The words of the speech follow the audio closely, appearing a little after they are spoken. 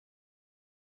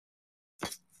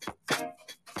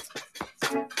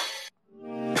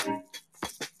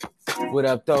What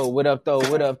up, though? What up, though?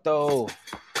 What up, though?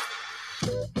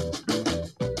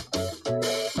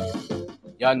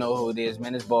 Y'all know who it is,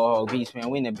 man. It's Ball Hog Beats, man.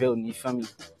 We in the building, you feel me?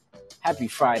 Happy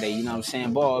Friday, you know what I'm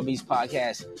saying? Ball Hog Beats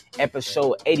Podcast,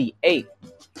 episode 88.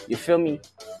 You feel me?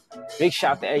 Big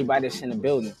shout to everybody that's in the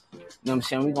building. You know what I'm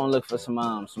saying? We're going to look for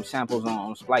some samples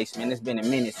on Splice, man. It's been a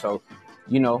minute, so,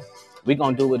 you know, we're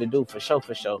going to do what it do for sure.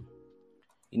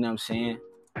 You know what I'm saying?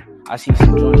 I see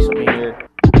some joints up in here,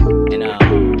 and, you know,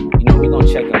 we're going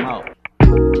to check them out.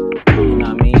 You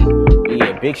know what I mean? But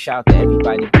yeah, big shout to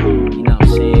everybody. You know what I'm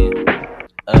saying?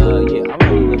 Yeah, I'm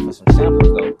ready to look for some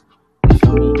samples, though. You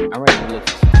feel me? I'm ready to look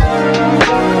for some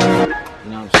samples.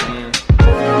 You know what I'm saying?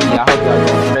 Yeah, I hope y'all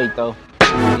doing great, though. You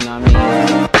know what I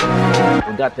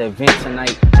mean? We got the event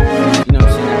tonight. You know what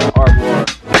I'm saying? At the Art Bar.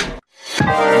 You know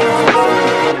what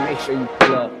I'm saying? Make sure you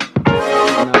pull up. You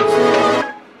know what I'm saying?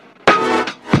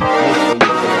 Make sure you pull up.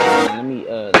 Let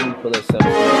me pull this up.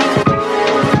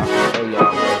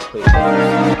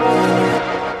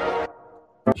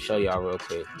 Show y'all real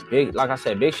quick. Big, like I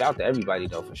said, big shout out to everybody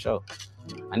though, for sure.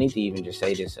 I need to even just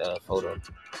say this photo. You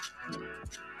know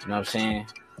what I'm saying?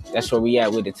 That's where we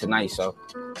at with it tonight. So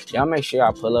y'all make sure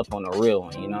y'all pull up on the real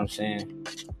one. You know what I'm saying?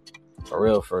 For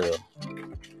real. But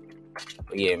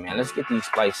yeah, man, let's get these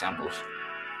Splice samples.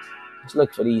 Let's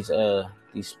look for these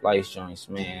Splice joints,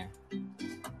 man.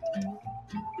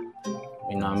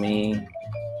 You know what I mean?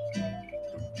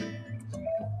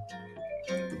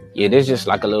 Yeah, this is just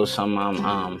like a little something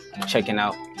I'm checking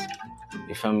out.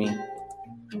 You feel me?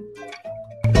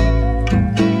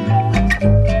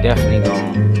 Definitely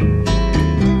gonna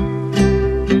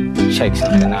check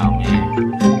something out,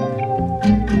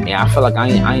 man. Yeah, I feel like I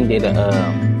ain't did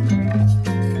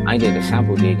a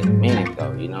sample dig in a minute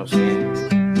though. You know what I'm saying?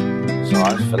 So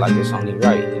I just feel like it's only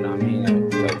right. You know what I mean?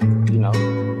 But, you know,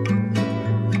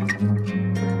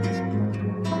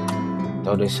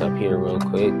 throw this up here real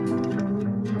quick.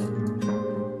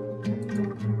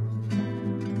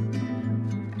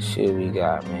 See what we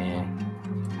got, man.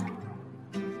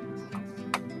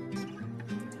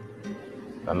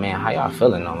 But man, how y'all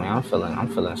feeling though, man? I'm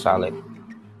feeling solid. You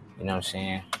know what I'm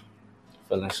saying?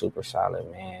 Feeling super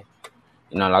solid, man.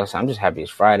 You know, like I said, I'm just happy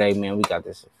it's Friday, man. We got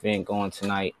this event going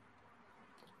tonight.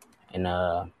 And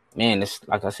man, it's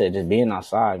like I said, just being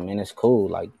outside, man, it's cool.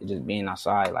 Like just being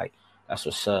outside, like that's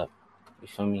what's up. You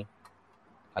feel me?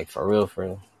 Like for real.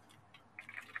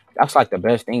 That's like the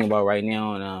best thing about right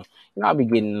now. And you know, I'll be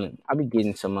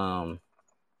getting some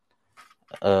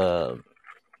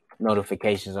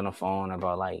notifications on the phone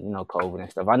about like, you know, COVID and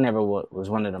stuff. I never was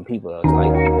one of them people that was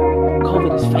like,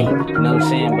 COVID is fake, you know what I'm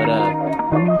saying? But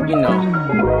you know,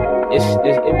 it be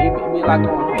a lot going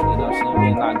on, you know what I'm saying? Be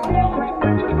a lot going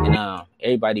on, and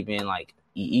everybody being like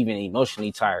even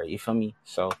emotionally tired, you feel me?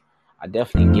 So I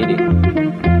definitely get it,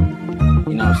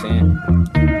 you know what I'm saying?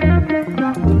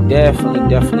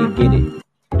 Definitely get it.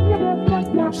 You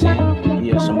know what I'm saying?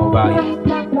 Yeah, some more volume.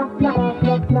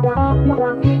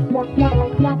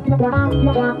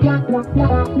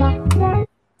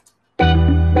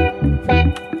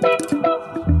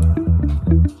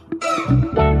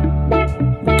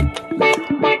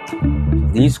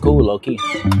 These cool, low key.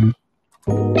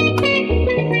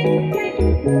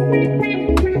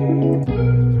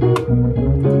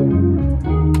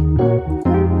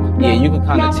 Yeah, you can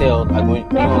kind of tell, like when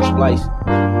you're on Splice,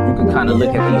 you can kind of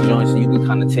look at these joints and you can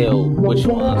kind of tell which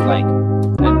ones like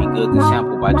that'd be good to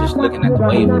sample by just looking at the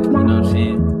wavelength, you know what I'm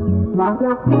saying?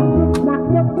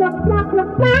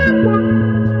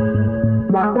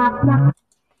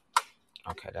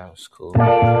 Okay, that was cool.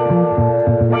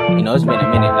 You know, it's been a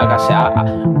minute. Like I said, I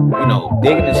you know,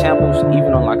 digging the samples,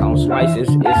 even on Splice,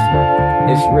 it's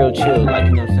real chill. Like,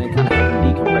 you know what I'm saying? Kind of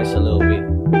decompress a little bit.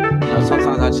 You know,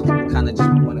 sometimes I just kind of just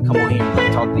want to come on here and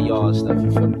like, talk to y'all and stuff.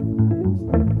 You feel me? You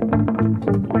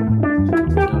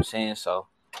know what I'm saying? So,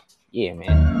 yeah,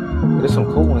 man. There's some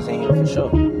cool ones in here for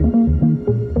sure. You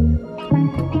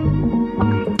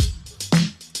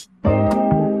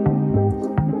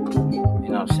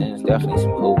know what I'm saying? There's definitely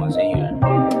some cool ones in here.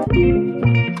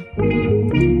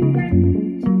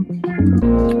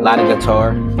 A lot of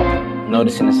guitar.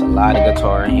 Noticing it's a lot of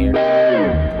guitar in here.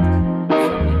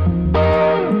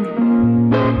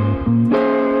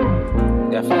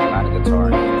 Definitely a lot of guitar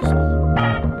in here. So.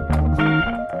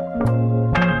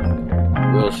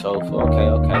 Real soulful. Okay.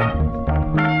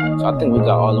 So I think we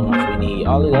got all the ones we need.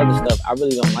 All the other stuff, I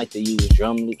really don't like to use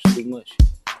drum loops too much.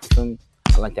 You feel me?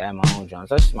 I like to add my own drums.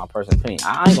 That's just my personal opinion.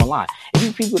 I ain't gonna lie. If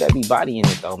you people that be bodying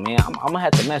it though, man, I'm gonna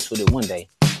have to mess with it one day.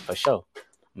 For sure.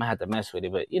 I'm gonna have to mess with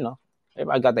it. But, you know,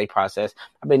 everybody got their process.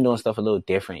 I've been doing stuff a little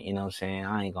different, you know what I'm saying?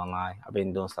 I ain't gonna lie. I've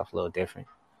been doing stuff a little different.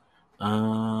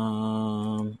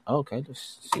 Okay,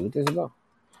 let's see what this is about.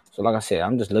 So, like I said,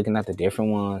 I'm just looking at the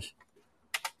different ones,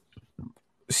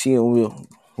 see what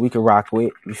we can rock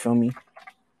with. You feel me?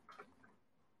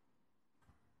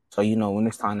 So, when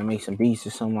it's time to make some beats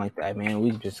or something like that, man, we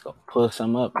just go pull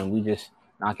some up and we just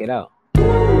knock it out.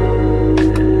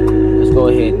 Let's go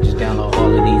ahead and just download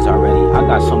all of these already. I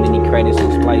got so many credits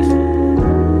and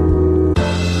splicing.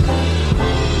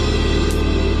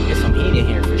 There's some heat in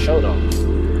here for sure, though.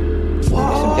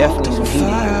 There's definitely some heat in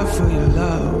here. For your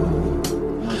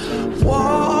love.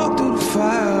 Walk through the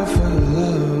fire for your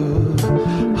love.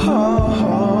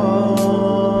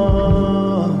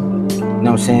 You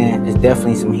know what I'm saying? There's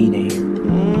definitely some heat in here.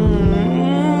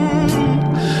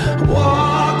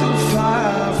 Walk through the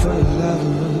fire for your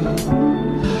love.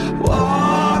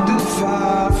 Walk through the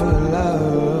fire for your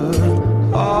love.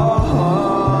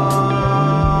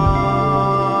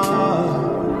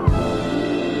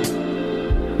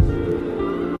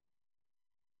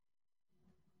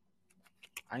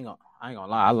 I ain't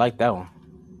gonna lie, I like that one.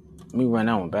 Let me run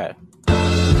that one back.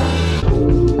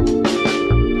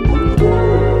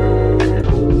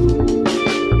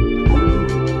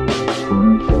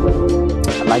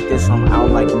 I like this one. I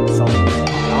don't like the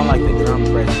drum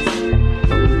presence.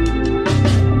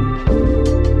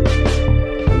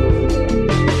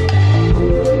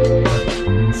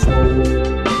 So,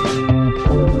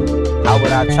 how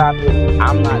would I chop it?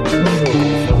 I'm not too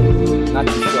sure. Not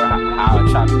too sure how I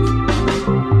chop it.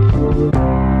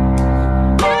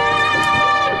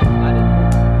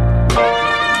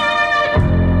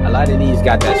 A lot of these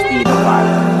got that speed and fire.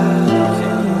 You know what I'm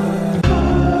saying?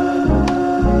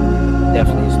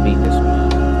 Definitely speed this one.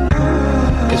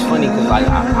 It's funny because like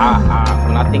I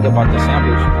when I think about the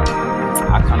samples,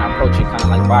 I kind of approach it kind of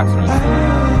like boxing.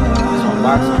 So in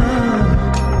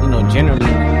boxing, generally,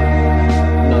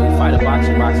 you fight a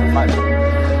boxer fighter.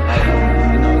 Like,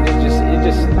 it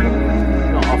just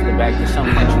off the back, there's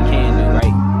something that you can do,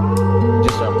 right?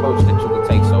 Just an approach that you can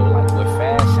take. So like with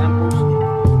fast samples,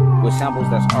 with samples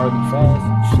that's already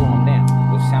fast, slow them down.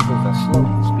 With samples that's slow,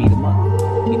 speed them up.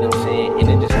 You know what I'm saying? And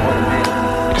it just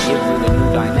automatically gives you the new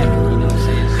dynamic. You know what I'm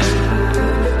saying? So,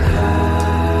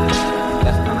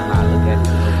 that's kind of how I look at it.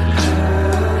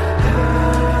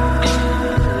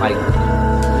 Like,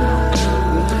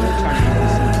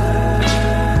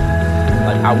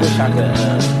 I wish I could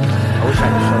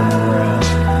show more.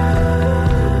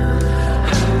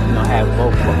 Have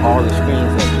both for all the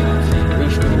screens that, you know what I'm saying?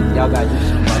 Restream, y'all gotta do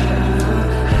something like that.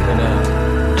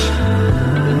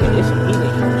 But it's some heat in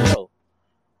here for sure.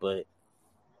 But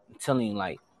I'm telling you,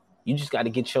 like, you just gotta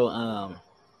get your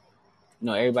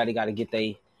everybody gotta get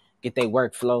they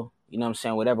workflow. You know what I'm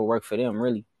saying? Whatever work for them,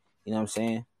 really. You know what I'm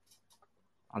saying?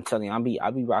 I'm telling you,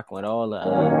 I'll be rocking with all the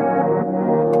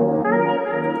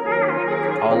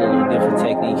little different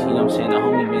techniques. You know what I'm saying? The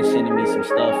homie been sending me some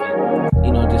stuff,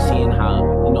 and just seeing how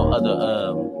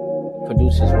other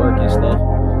producers work and stuff.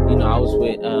 I was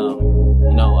with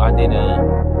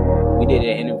we did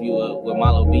an interview with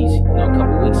Malo Beats, a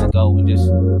couple weeks ago. We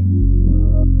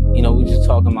just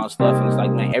talking about stuff, and it's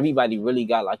like, man, everybody really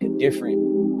got like a different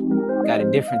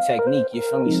technique. You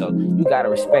feel me? So you gotta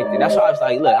respect it. That's why I was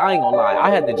like, look, I ain't gonna lie, I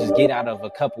had to just get out of a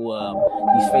couple of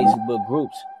these Facebook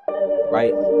groups,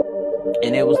 right?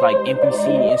 And it was like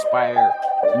MPC inspired,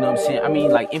 you know what I'm saying? I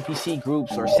mean, like MPC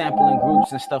groups or sampling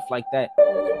groups and stuff like that.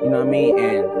 You know what I mean?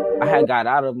 And I had got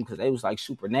out of them because they was like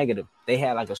super negative. They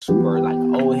had like a super like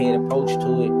old head approach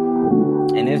to it.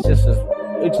 And it's just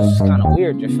kind of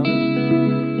weird, you feel me?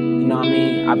 You know what I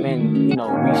mean? I've been,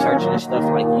 researching and stuff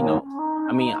like,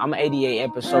 I'm 88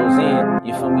 episodes in,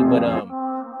 you feel me? But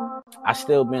I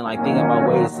still been like thinking about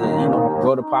ways to,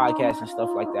 grow the podcast and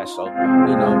stuff like that. So,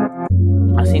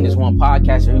 I seen this one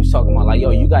podcaster who was talking about like,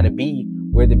 yo, you got to be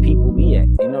where the people be at.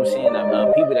 You know what I'm saying?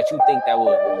 People that you think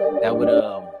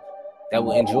that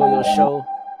would enjoy your show.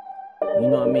 You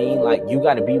know what I mean? Like, you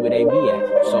got to be where they be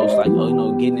at. So it's like,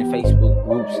 getting in Facebook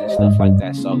groups and stuff like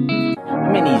that. So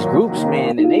I'm in these groups,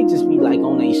 man, and they just be like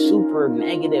on a super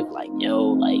negative, like, yo,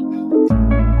 like,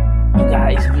 you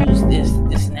guys use this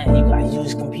and that. You guys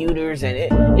use computers, and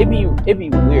it be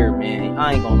weird, man.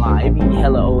 I ain't gonna lie, it be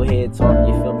hella old head talk.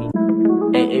 You feel me?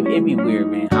 It be weird,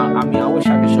 man. I mean, I wish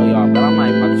I could show y'all, but I'm not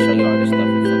even about to show y'all this stuff.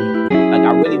 You feel me? Like,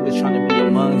 I really was trying to be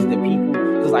amongst the people,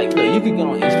 cause like, look, you could get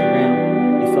on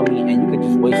Instagram, you feel me, and you could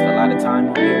just waste a lot of time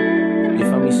on there. You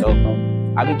feel me? So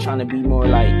I be trying to be more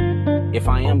like, if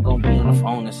I am gonna be on the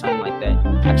phone or something like that,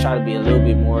 I try to be a little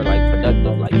bit more like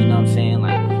productive. Like, you know what I'm saying?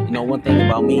 Like, one thing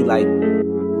about me, like,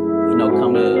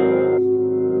 come to,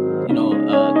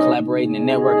 collaborating and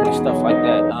networking and stuff like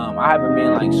that. I haven't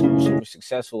been like super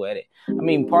successful at it. I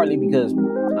mean, partly because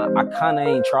I kind of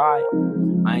ain't tried.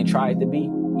 I ain't tried to be. You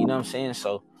know what I'm saying?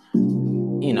 So,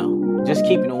 just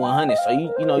keeping it 100. So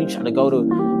you try to go to,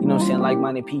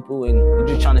 like-minded people, and you're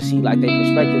just trying to see like their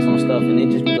perspectives on stuff, and they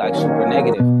just be like super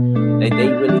negative. They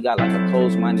really got like a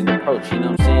closed-minded approach. You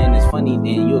know what I'm saying? It's funny.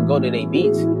 Then you'll go to their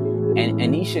beats,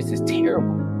 and these shits is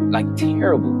terrible, like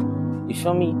terrible. You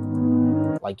feel me?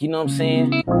 Like, you know what I'm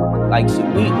saying? Like, so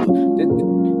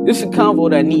this is a convo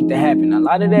that need to happen. A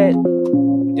lot of that,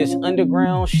 just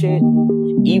underground shit,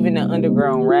 even the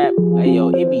underground rap, hey, yo,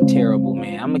 it be terrible,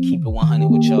 man. I'm going to keep it 100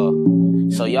 with y'all.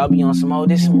 So y'all be on some,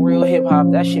 this some real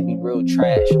hip-hop. That shit be real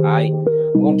trash, all right?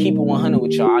 I'm going to keep it 100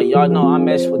 with y'all. Y'all know I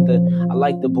mess with I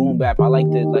like the boom bap. I like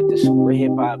the super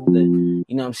hip-hop, you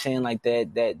know what I'm saying? Like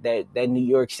that New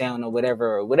York sound or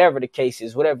whatever the case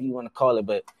is, whatever you want to call it.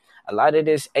 But a lot of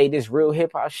this real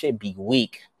hip-hop shit be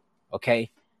weak,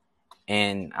 okay?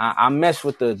 And I mess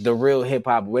with the real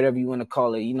hip-hop, whatever you want to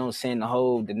call it. You know what I'm saying? The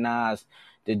Hov, the Nas,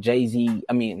 the Jay-Z.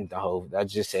 I mean, the Hov. I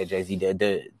just said Jay-Z.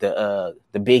 The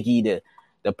Biggie,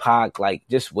 the Pac, like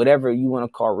just whatever you want to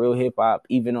call real hip-hop,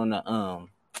 even on the, on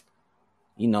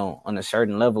a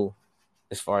certain level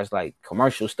as far as like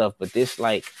commercial stuff. But this,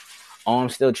 like, I'm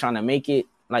still trying to make it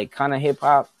like kind of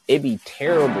hip-hop. It be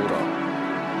terrible, though.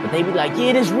 But they be like,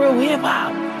 yeah, this real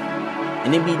hip-hop.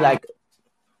 And it be like,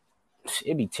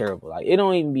 it be terrible. Like, it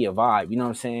don't even be a vibe. You know what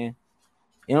I'm saying?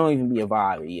 It don't even be a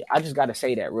vibe. I just got to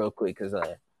say that real quick because,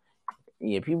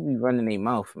 people be running their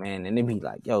mouth, man. And they be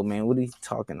like, yo, man, what are you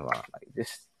talking about? Like,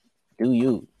 just do you.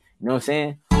 You know what I'm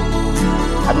saying?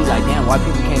 I be like, damn, why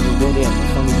people can't just do them? You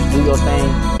feel me? Just do your thing.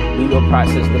 Do your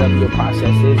process. Whatever your process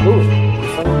is, do it. You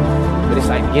feel me? But it's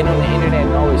like, get on the internet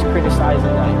and always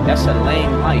criticizing. Like, that's a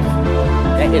lame life.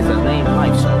 That is a lame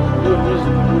life. So, you're a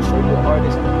music producer, you're an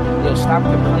artist. Yo, stop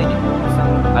complaining.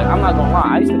 Like, I'm not gonna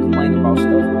lie, I used to complain about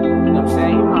stuff. You know what I'm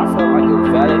saying? I felt like it was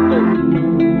valid, but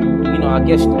I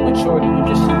guess the maturity, you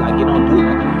just see like you don't do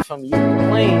nothing. You feel me? You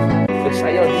complain, but it's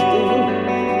like, yo, just do you.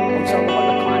 I'm talking about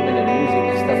the climate of music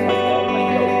and stuff like that.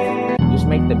 Like, yo, just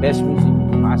make the best music you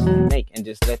can possibly make, and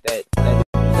just let it do that.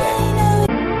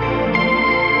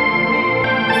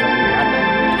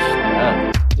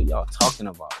 What are y'all talking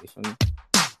about? You feel me?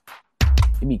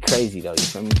 It'd be crazy though. You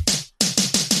feel me?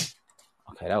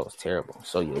 Okay, that was terrible.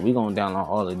 So yeah, we going down on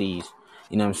all of these.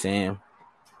 You know what I'm saying?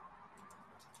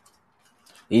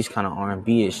 These kind of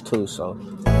R&B-ish too, so. I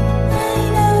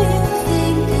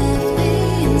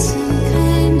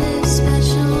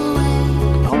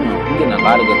don't know. I'm getting a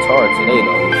lot of guitar today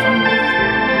though. You feel me?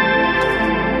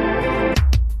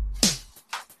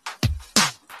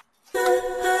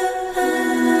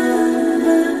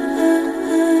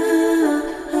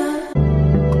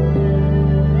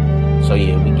 So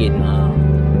yeah, we getting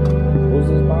who's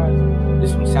this by?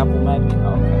 This from Sample Magic?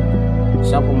 Oh, okay.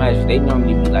 Sample Magic, they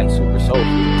normally be like super soulful.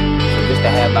 So just to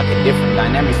have like a different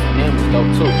dynamic from them is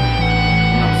dope too. You know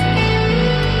what I'm saying?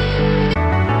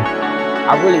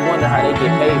 I really wonder how they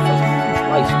get paid for some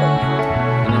light stuff.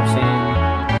 You know what I'm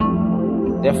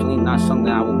saying? Definitely not something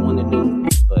I would want to do,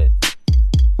 but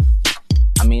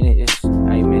I mean it's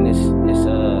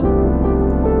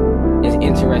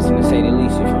interesting to say the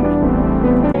least, you feel me?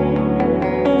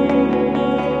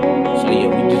 So yeah,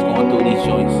 we just going through these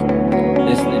joints,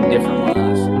 listening to different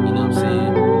ones, you know what I'm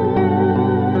saying?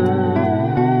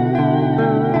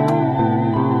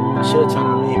 I should turn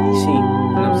on the ABC, you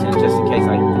know what I'm saying, just in case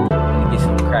I get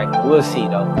some crack. We'll see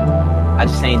though. I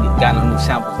just ain't got no new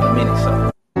samples in a minute, so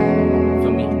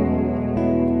feel me?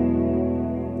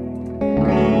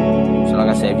 So like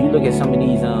I said, if you look at some of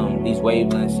these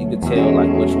wavelengths, you can tell like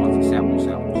which ones are samples.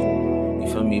 You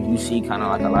feel me? If you see kind of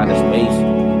like a lot of space,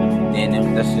 then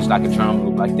that's just like a drum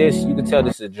loop. Like this, you can tell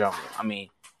this is a drum loop. I mean,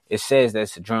 it says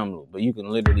that's a drum loop, but you can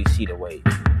literally see the wave.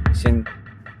 See me?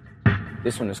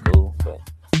 This one is cool, but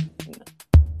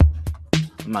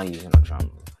I'm not using a drum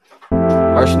loop.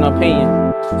 Personal opinion,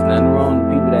 there's nothing wrong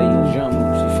with people that use drum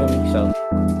loops, you feel me? So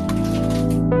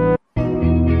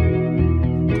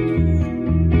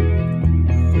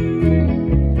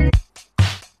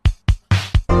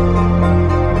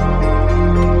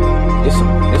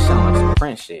this sounds like some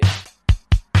Prince shit.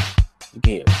 You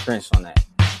can hear Prince on that.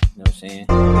 You know what I'm saying?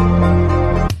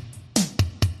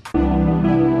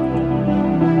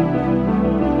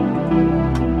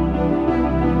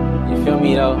 You feel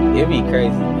me though? It'd be crazy,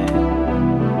 man.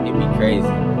 It'd be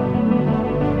crazy.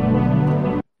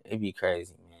 It'd be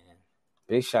crazy, man.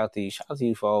 Big shout out to you. Shout out to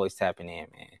you for always tapping in,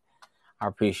 man. I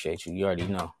appreciate you. You already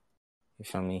know. You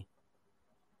feel me?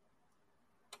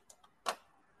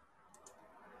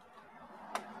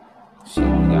 Shit,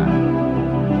 we got.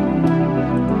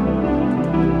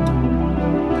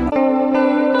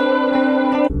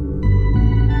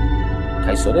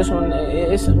 so this one,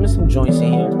 it's some joints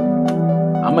in here.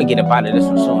 I'm gonna get up out of this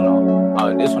one soon, though.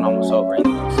 Oh, this one almost over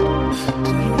anyway. So.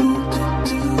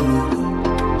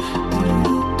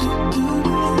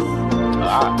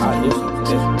 I'll do something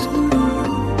to this one.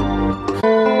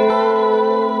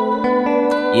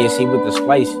 Yeah, see, with the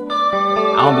splice, I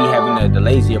don't be having the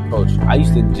lazy approach. I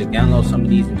used to just download some of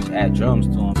these and just add drums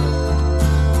to them,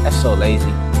 but that's so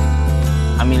lazy.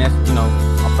 I mean, that's,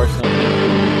 my personal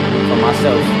opinion for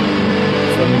myself.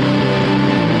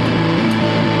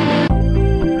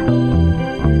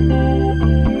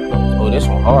 Oh, this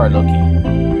one hard looking.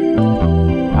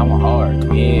 That one hard.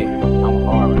 Yeah, that one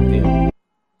hard right there. I'm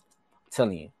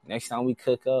telling you, next time we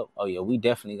cook up, oh yeah, we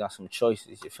definitely got some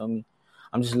choices, you feel me?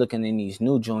 I'm just looking in these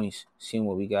new joints, seeing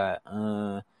what we got.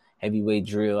 Heavyweight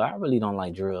drill. I really don't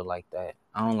like drill like that.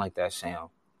 I don't like that sound.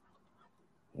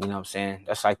 You know what I'm saying?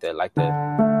 That's like the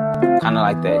kind of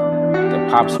like the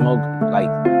Pop Smoke, like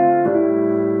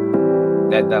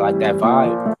that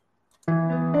vibe.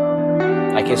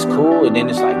 Like it's cool, and then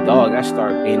it's like, dog, that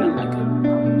start being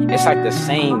it's like the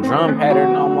same drum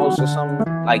pattern almost or something.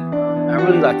 Like I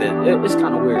really like that. It's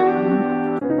kind of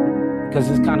weird because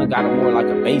it's kind of got more like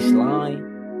a bass line,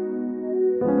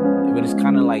 but it's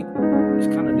kind of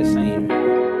the same.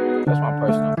 That's my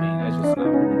personal opinion. That's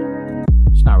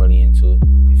just not really into it.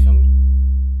 You feel me?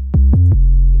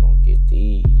 We gonna get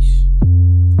these.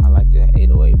 I like the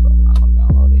 808, but I'm not gonna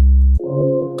download it.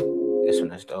 This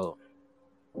one is dope.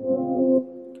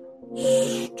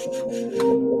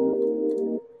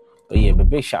 But yeah, but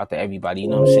big shout out to everybody. You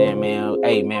know what I'm saying, man?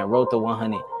 Hey, man, road to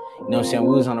 100. You know what I'm saying?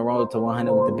 We was on the road to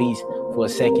 100 with the beats for a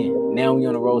second. Now we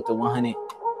on the road to 100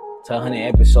 to 100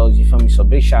 episodes. You feel me? So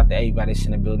big shout out to everybody that's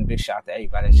in the building. Big shout out to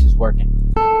everybody that's just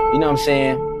working. You know what I'm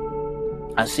saying?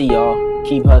 I see y'all.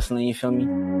 Keep hustling. You feel me?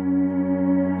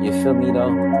 You feel me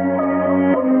though?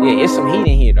 Yeah, it's some heat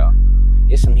in here though.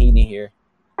 It's some heat in here.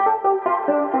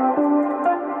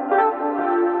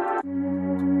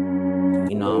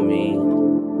 You know what I mean?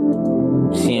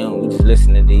 See them, we just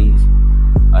listen to these.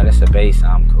 Oh, that's a bass.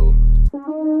 I'm cool.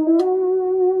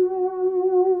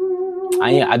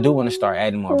 I do want to start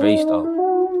adding more bass though,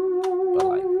 but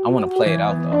like I want to play it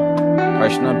out though.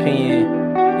 Personal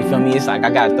opinion, you feel me? It's like I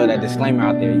gotta throw that disclaimer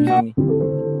out there. You feel me?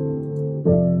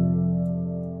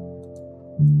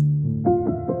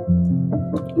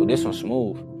 Ooh, this one's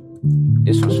smooth.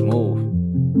 This one's smooth.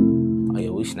 Oh yeah,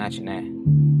 we snatching that.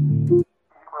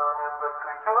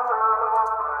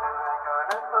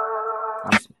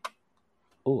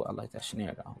 Ooh, I like that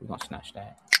snare though. We're gonna snatch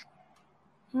that.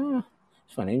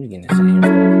 It's funny, we getting the same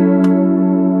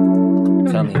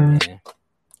stuff. Tell me, man.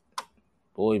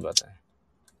 Boy, about that.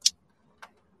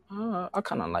 I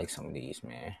kind of like some of these,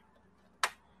 man.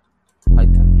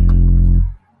 Like them.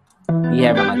 Be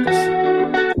having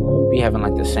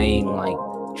like the same like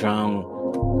drum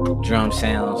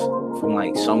sounds from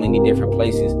like so many different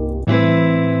places.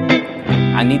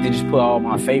 I need to just put all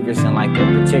my favorites in like a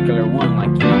particular one, like,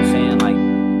 you know what I'm saying? Like,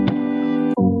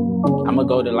 I'm gonna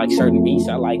go to like certain beats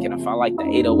I like, and if I like the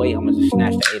 808, I'm gonna just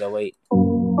snatch the 808.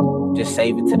 Just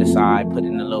save it to the side, put it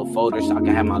in a little folder so I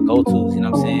can have my go-tos, you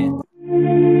know what I'm saying?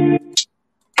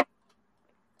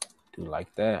 Do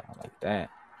like that, I like that.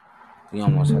 We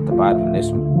almost at the bottom of this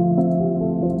one.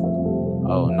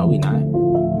 Oh, no, we not.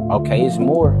 Okay, it's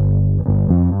more.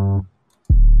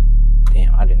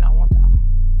 Damn, I did not want that one.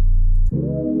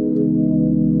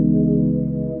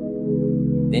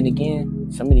 Then again,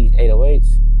 some of these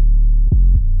 808s,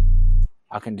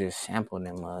 I can just sample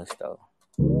them mugs though.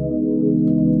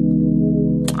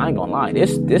 I ain't gonna lie,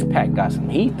 this pack got some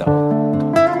heat though. You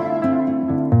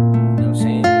know what I'm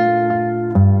saying?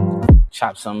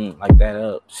 Chop something like that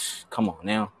up. Come on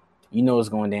now. You know what's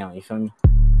going down, you feel me?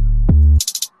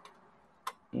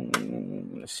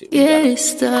 Let's see. Get it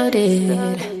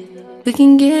started. We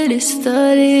can get it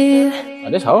started. Oh,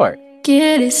 this hard.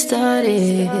 Get it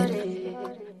started.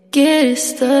 Get it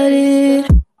started.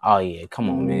 Oh yeah, come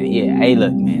on, man. Yeah, hey,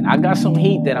 look, man. I got some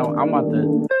heat that I'm about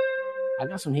to. I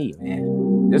got some heat,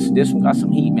 man. This one got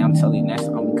some heat, man. I'm telling you, next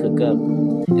time we cook up,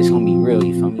 it's gonna be real.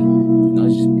 You feel me? You know,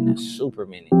 it's just been a super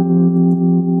minute. You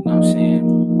know what I'm saying?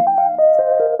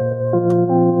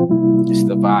 It's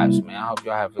the vibes, man. I hope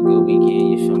y'all have a good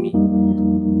weekend. You feel me?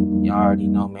 Y'all already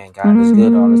know, man. God is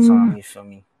good all the time. You feel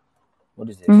me? What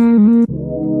is this? Let's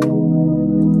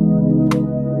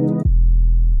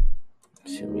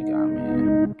see what we got,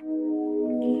 man.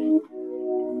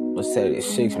 What's that? It's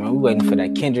 6, man. We waiting for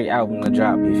that Kendrick album to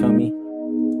drop. You feel me?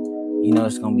 You know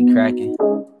it's gonna be cracking.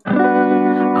 I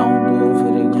don't do it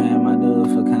for the gram. I do it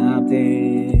for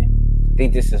Compton. I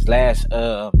think this is his last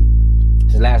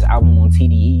album on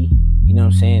TDE. You know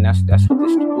what I'm saying? That's what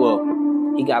this. Well,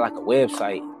 he He got like a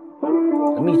website.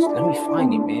 Let me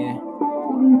find it, man.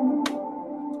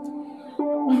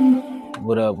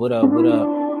 What up?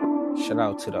 Shout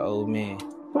out to the old man.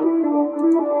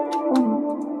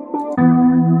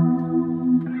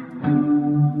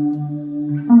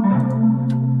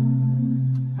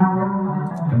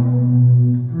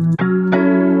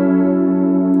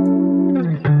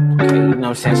 Okay, you know what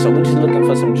I'm saying? So we're just looking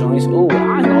for some joints. Ooh,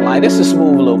 I ain't gonna lie. This is a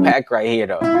smooth little pack right here,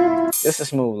 though. This is a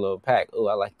smooth little pack. Ooh,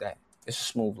 I like that. This is a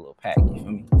smooth little pack. You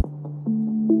feel me?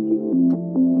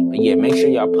 But yeah, make sure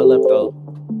y'all pull up, though.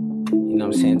 You know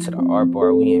what I'm saying? To the art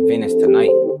bar. We in Venice tonight.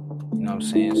 You know what I'm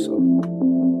saying? So,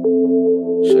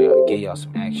 show y'all, give y'all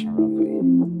some action real quick.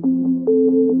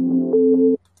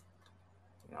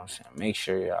 You know what I'm saying? Make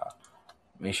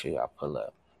sure y'all pull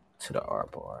up to the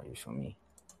art bar. You feel me?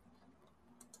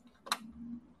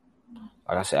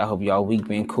 Like I said, I hope y'all week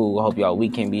been cool. I hope y'all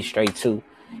weekend be straight too.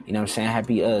 You know what I'm saying?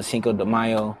 Happy Cinco de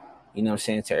Mayo. You know what I'm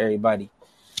saying? To everybody.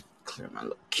 Clear my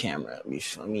little camera up. You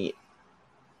feel me?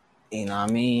 You know what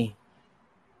I mean?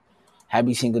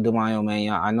 Happy Cinco de Mayo, man.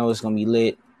 Y'all, I know it's going to be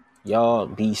lit. Y'all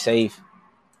be safe. You know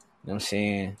what I'm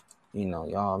saying? You know,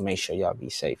 y'all make sure y'all be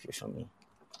safe. You feel me?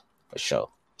 For sure.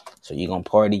 So you going to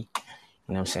party. You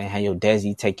know what I'm saying? Have your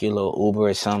Desi take your little Uber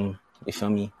or something. You feel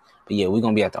me? But yeah, we're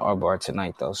going to be at the art bar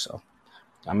tonight, though. So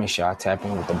I make sure I tap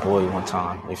in with the boy one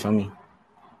time. You feel me?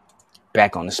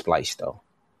 Back on the splice, though.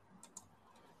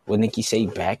 What Nikki say?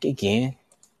 Back again?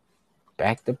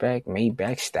 Back to back, made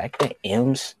back, stack the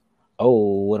M's.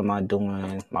 Oh, what am I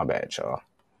doing? My bad, y'all.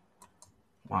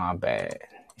 My bad.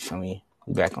 You feel me?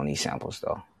 We back on these samples,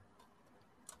 though.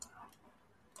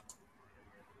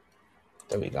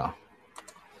 There we go.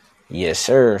 Yes,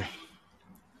 sir.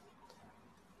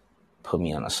 Put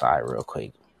me on the side real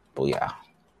quick. Booyah.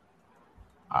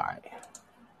 All right.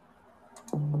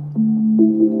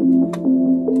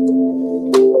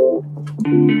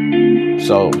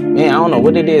 So, man, I don't know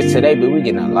what it is today, but we're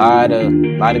getting a lot of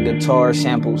guitar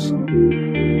samples.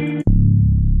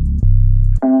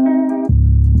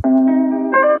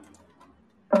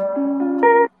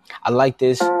 I like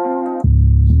this.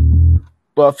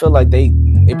 Well, I feel like they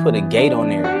put a gate on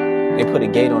there. They put a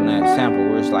gate on that sample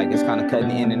where it's like it's kind of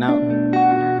cutting in and out.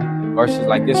 Versus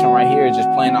like this one right here is just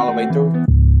playing all the way through.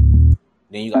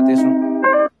 Then you got this one.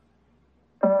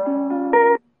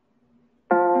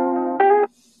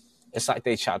 It's like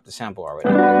they chopped the sample already.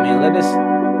 Like, man, let us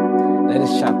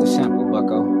chop the sample,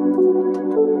 bucko.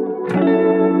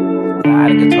 A lot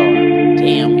of guitar.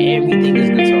 Damn, everything is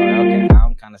guitar. Okay,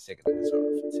 I'm kind of sick of the guitar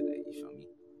for today. You feel me?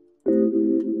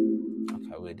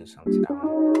 Okay, we'll do something to that one.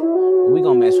 But we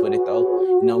gonna mess with it though.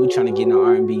 You know, we trying to get in the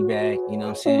R&B back. You know what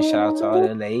I'm saying? Shout out to all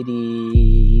the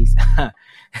ladies.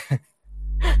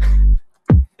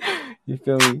 You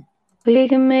feel me? We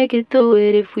can make it through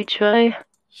it if we try.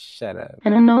 Shut up.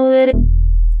 And I know that it...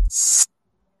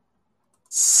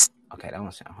 Okay, that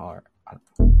one sound hard.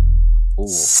 Ooh,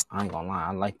 I ain't gonna lie.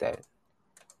 I like that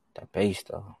bass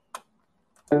though.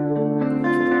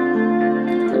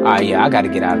 Alright, yeah, I gotta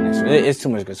get out of this. It's too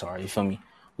much guitar, you feel me?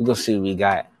 We gonna see what we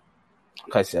got.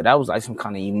 Like I said, that was like some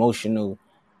kind of emotional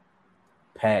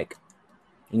pack.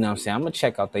 You know what I'm saying? I'm gonna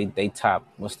check out they top.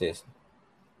 What's this?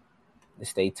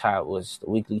 This they top was the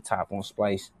weekly top on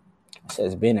Splice. It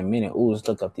says been a minute. Ooh, let's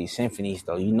look up these symphonies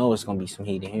though. You know it's gonna be some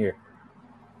heat in here.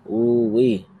 Ooh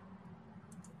wee.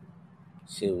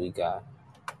 See what we got.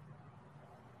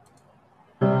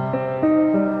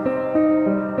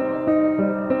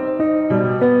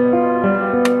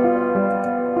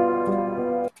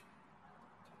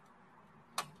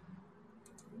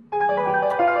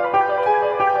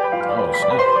 Oh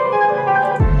snap.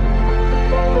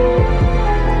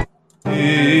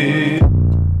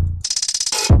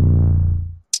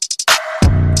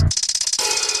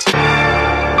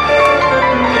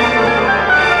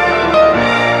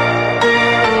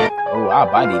 I'll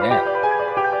body that.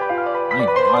 I ain't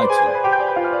gonna lie to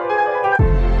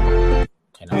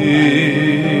you.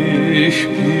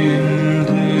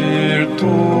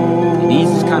 These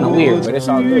is kind of weird, but it's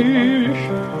all good.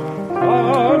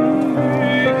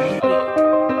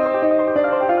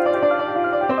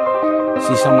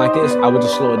 See something like this, I would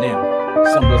just slow it down.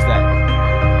 Simple as that.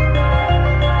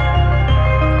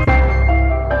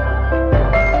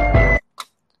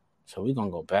 So we're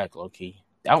gonna go back low key.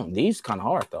 These kind of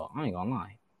hard though. I ain't gonna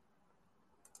lie.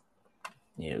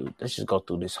 Yeah, let's just go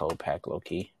through this whole pack low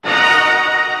key. Damn,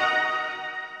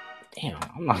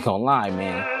 I'm not gonna lie,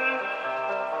 man.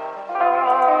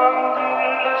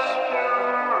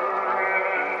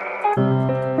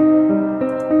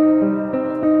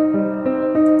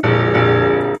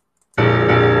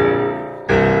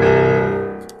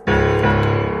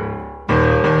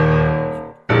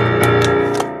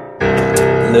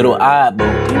 little odd, but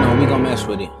you know, we gonna mess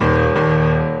with it.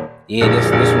 Yeah, this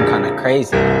one kind of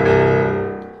crazy.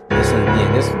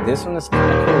 This one is kind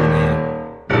of cool, man.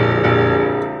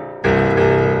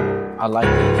 I like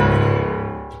these, man.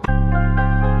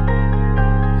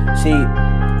 See,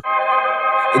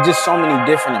 it's just so many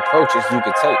different approaches you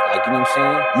could take. Like, you know what I'm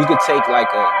saying? You could take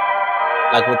like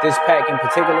with this pack in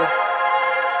particular,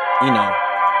 you know,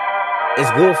 it's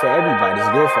good for everybody.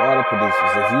 It's good for all the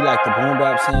producers. If you like the boom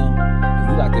bap sound, if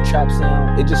you like the trap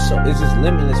sound, it's just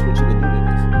limitless what you can do with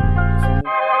this. You feel me?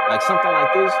 Like something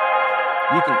like this,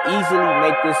 you can easily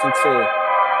make this into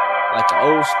like an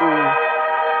old school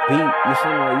beat. You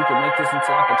feel me? Or you can make this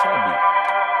into like a trap beat.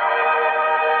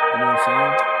 You know what I'm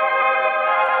saying?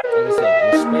 Like I said,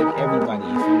 respect everybody.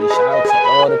 You feel me? Shout out to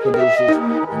all the producers,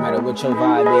 no matter what your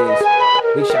vibe is.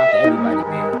 Big shout out to everybody,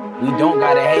 man. We don't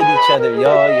gotta hate each other,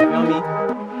 y'all. You feel me?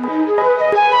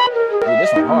 Dude,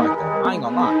 this one hard though. I ain't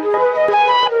gonna lie.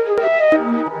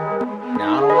 Now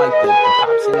I don't like the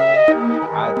pops in there.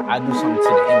 I do something to the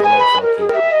envelope, so key.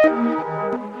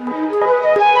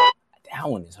 That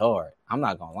one is hard. I'm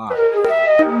not gonna lie.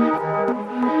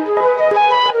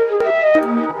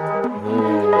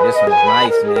 Ooh, this one is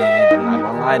nice, man. I'm not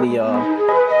gonna lie to y'all.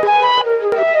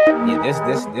 Yeah, this is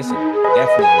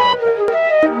definitely a dope pack.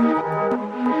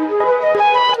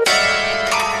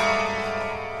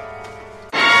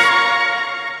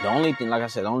 The only thing, like I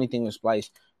said, the only thing with Splice,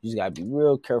 you just gotta be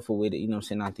real careful with it, you know what I'm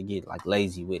saying, not to get like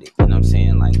lazy with it, you know what I'm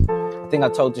saying? Like, I think I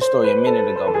told this story a minute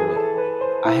ago, but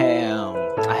I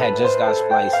had just got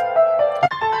Splice,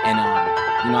 and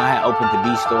you know, I had opened the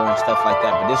B store and stuff like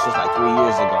that, but this was like 3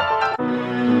 years ago.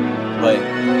 But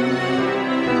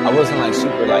I wasn't like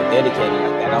super like dedicated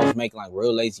like that. I was making like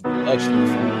real lazy productions.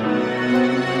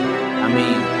 I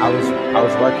mean, I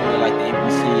was working with like the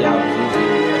MPC, I was using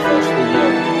the first studio,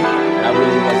 but I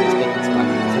really wasn't sticking to like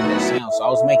a particular sound. So I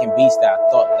was making beats that I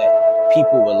thought that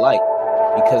people would like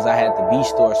because I had the B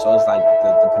store. So it's like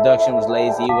the production was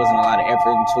lazy. It wasn't a lot of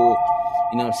effort into it.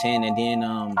 You know what I'm saying? And then,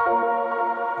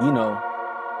 you know,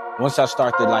 once I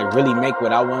started to like really make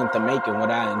what I wanted to make and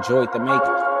what I enjoyed to make,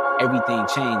 everything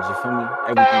changed. You feel me?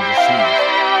 Everything just changed.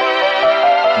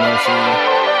 You know what I'm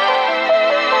saying?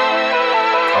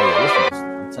 Oh yeah, this is,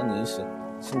 I'm telling you,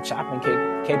 some chopping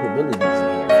capabilities in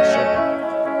here for sure.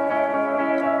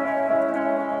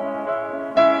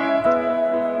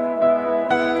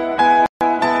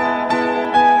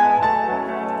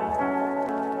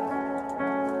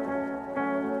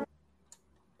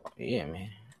 Yeah, man.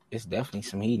 It's definitely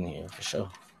some heat in here for sure.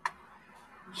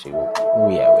 Let's see where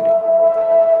we at with it.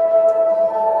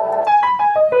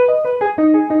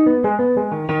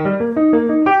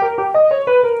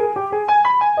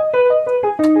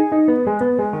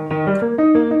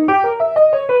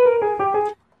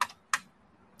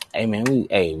 Hey man, we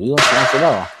gonna smash it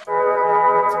all.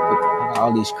 I got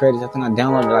all these credits. I think I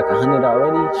downloaded like 100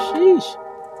 already. Sheesh,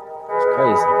 it's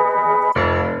crazy.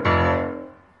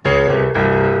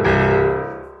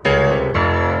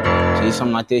 See,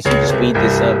 something like this, you can speed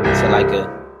this up into like a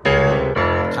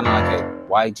kind of like a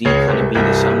YG kind of beat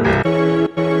or something.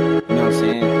 You know what I'm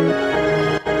saying?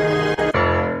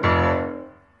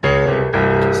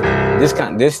 This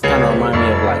kind of remind me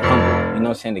of like Humble. You know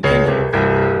what I'm saying? The Kendrick.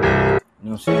 You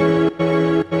know what I'm saying?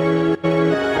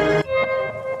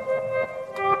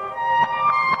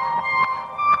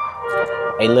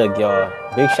 Hey, look, y'all.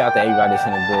 Big shout out to everybody that's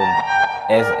in the building.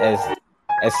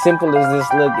 As simple as this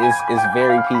look, it's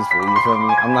very peaceful. You feel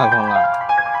me? I'm not gonna lie.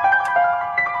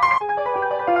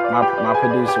 My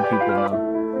producer people know.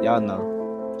 Y'all know.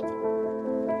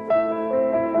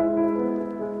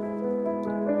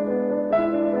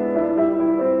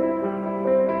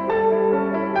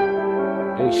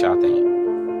 Big shout out to him.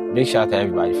 Big shout out to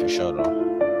everybody for sure, though.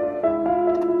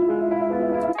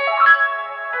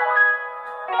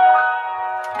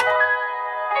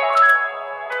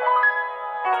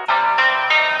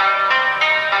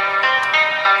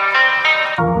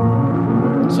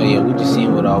 So yeah, we just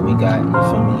seeing what all we got. You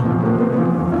feel me?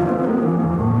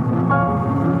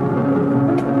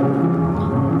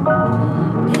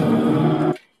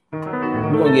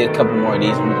 We're gonna get a couple more of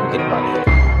these and we're gonna get about here.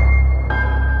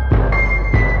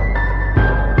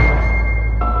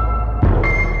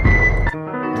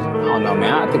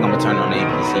 Man, I think I'm gonna turn on the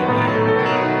APC, man.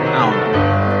 I don't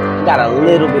know. I got a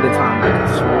little bit of time, like a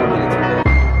small bit of time.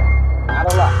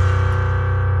 Not a lot.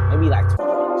 Maybe like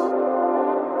 20 minutes.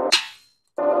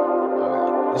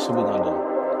 Alright, this is what we're gonna do.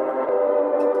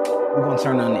 We're gonna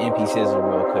turn on the MP Sizzle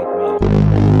real quick, man.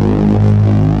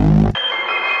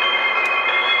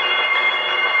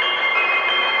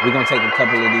 We're gonna take a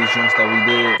couple of these joints that we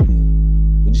did.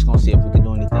 We're just gonna see if we can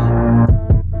do anything.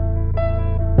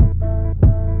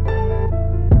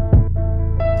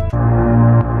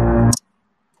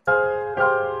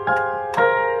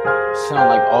 sound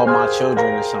like All My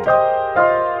Children or something.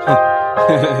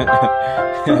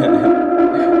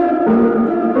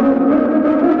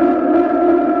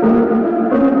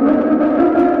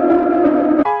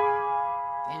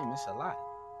 Damn, it's a lot.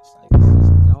 It's like,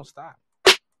 don't stop.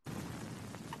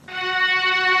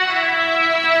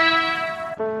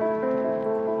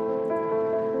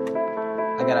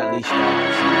 I gotta at least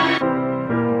start.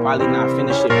 Probably not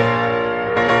finish it, but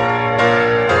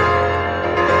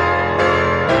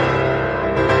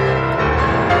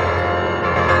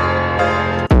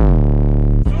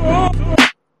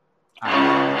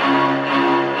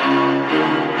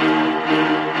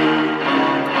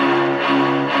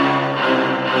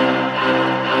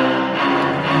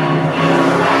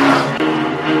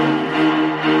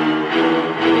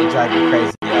drive you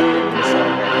crazy out there when it's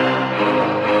all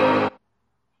gravy.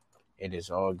 It is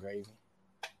all gravy.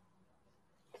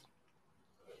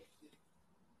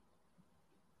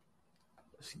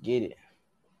 Let's get it.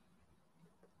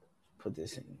 Put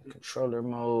this in controller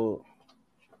mode.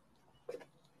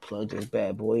 Plug this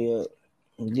bad boy up.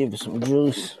 And give it some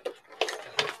juice.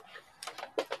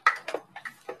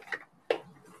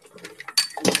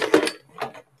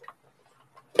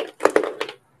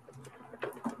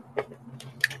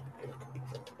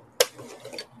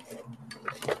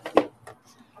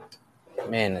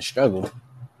 Man, the struggle.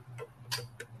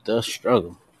 The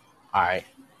struggle. All right.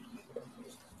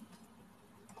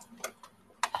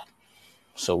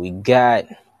 So we got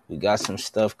some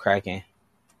stuff cracking.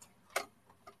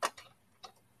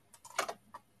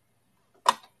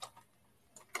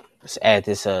 Let's add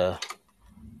this it's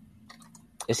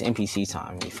NPC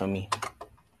time, you feel me?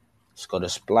 Let's go to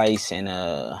Splice and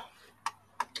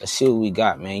let's see what we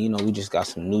got, man. You know, we just got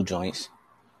some new joints.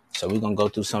 So we're gonna go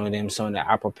through some of the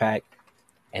Opera Pack,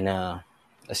 and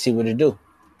let's see what it do.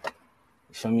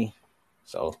 You feel me?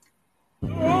 So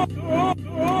let's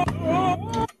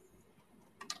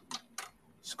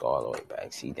go all the way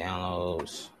back. See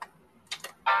downloads.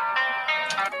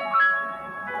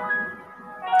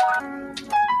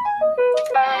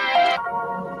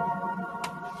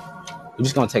 We're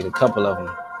just gonna take a couple of them.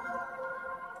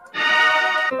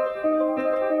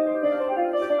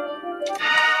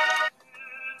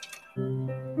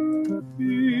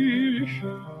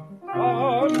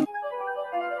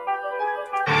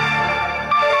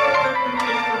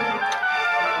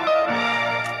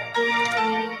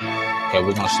 Okay,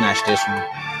 we're gonna snatch this one.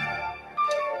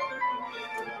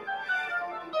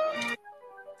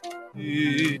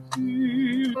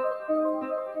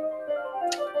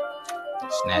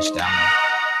 Snatch that one.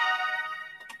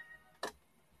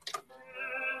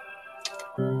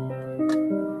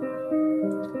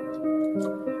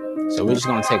 So we're just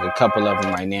gonna take a couple of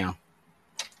them right now.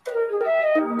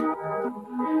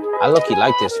 I low-key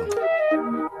like this one.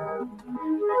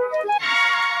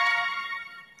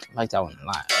 I like that one a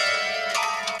lot.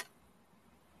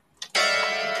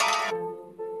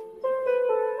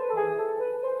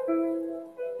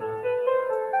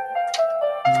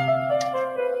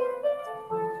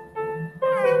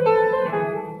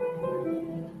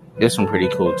 This one pretty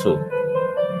cool too.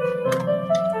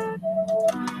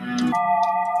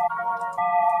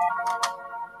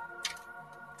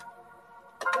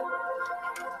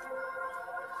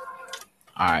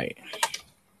 All right.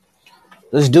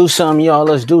 Let's do some, y'all.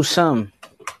 Let's do some.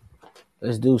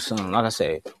 Like I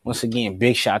said, once again,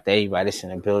 big shout to everybody that's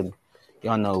in the building.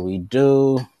 Y'all know what we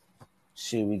do.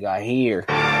 See what we got here.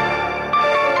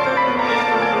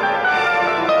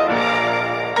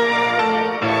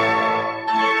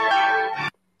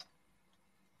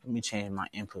 Let me change my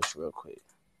inputs real quick.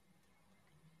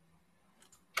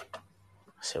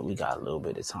 I said we got a little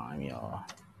bit of time, y'all.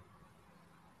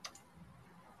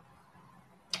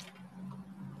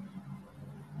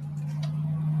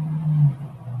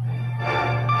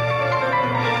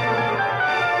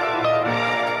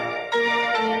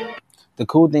 The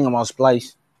cool thing about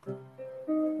Splice,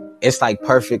 it's like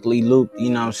perfectly looped, you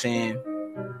know what I'm saying?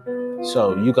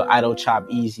 So you can idle chop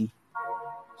easy.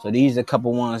 So these are a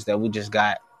couple ones that we just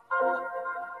got.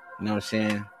 You know what I'm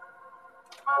saying?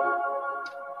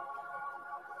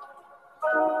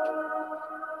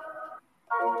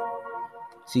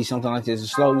 See something like this,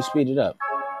 it's slow, you speed it up.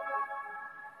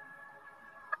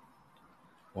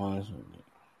 Let's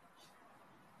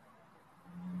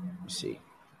see.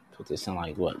 Put this in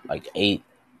like what? Like 8.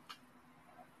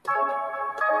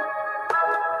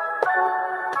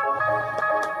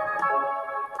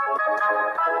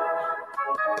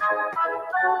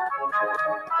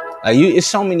 Like it's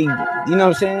so many, you know what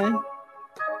I'm saying?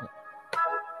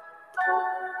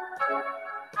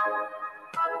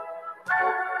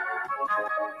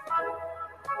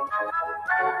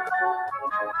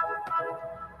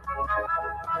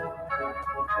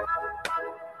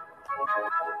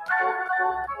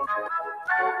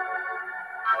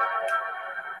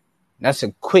 That's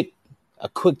a quick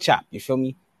chop. You feel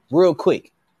me? Real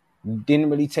quick. Didn't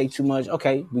really take too much.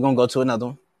 Okay, we're gonna go to another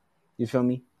one. You feel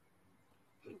me?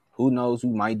 Who knows? We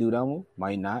might do that one,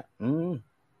 might not. You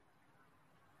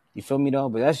feel me though?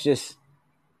 But that's just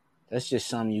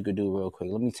something you could do real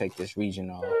quick. Let me take this region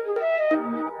off.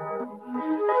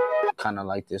 Kind of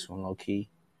like this one low key.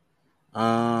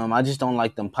 I just don't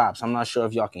like them pops. I'm not sure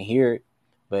if y'all can hear it,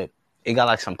 but it got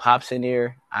like some pops in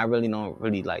there. I really don't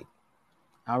like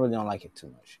it too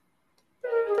much.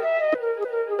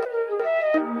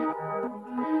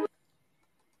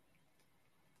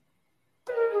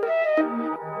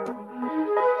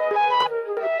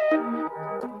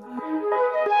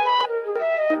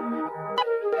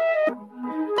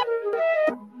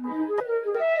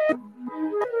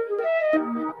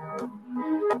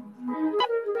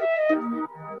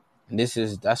 And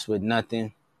that's with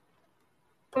nothing.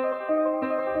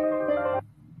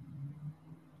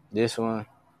 This one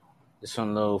a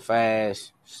little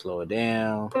fast. Slow it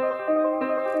down.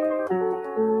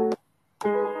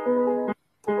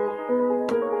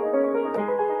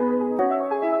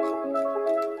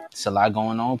 It's a lot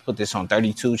going on. Put this on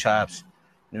 32 chops.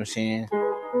 You know what I'm saying?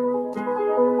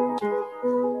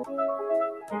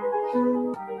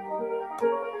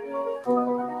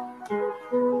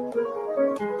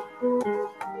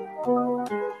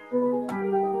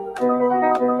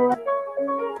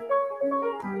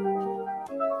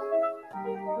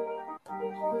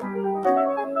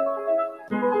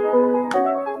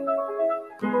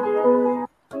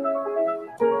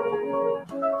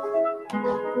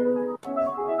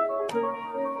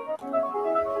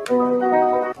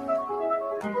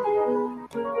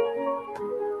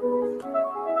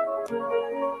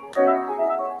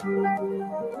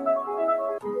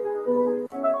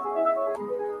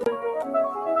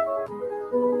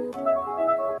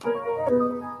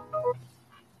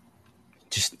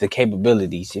 Just the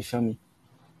capabilities, you feel me?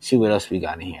 See what else we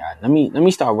got in here. Let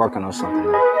me start working on something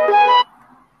now.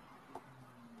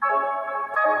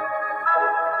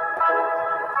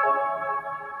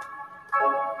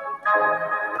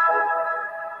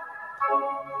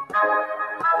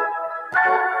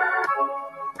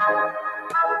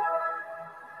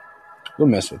 We'll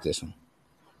mess with this one.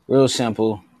 Real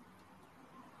simple.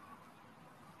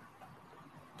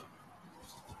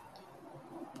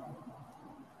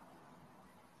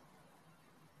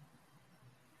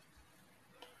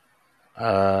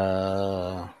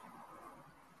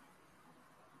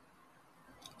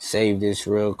 Save this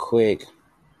real quick.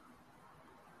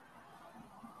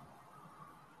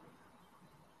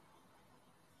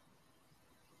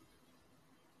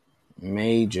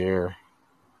 Major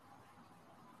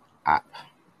op.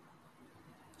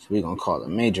 So we're gonna call it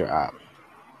major op.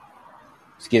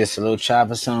 Let's get us a little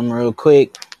chop or something real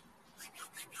quick.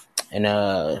 And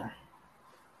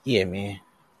yeah, man.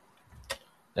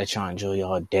 Let y'all enjoy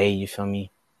y'all day, you feel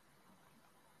me?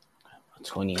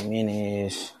 20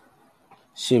 minutes.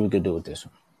 See what we could do with this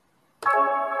one.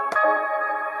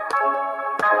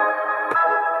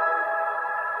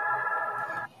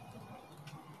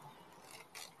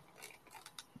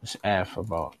 Let's add for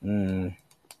about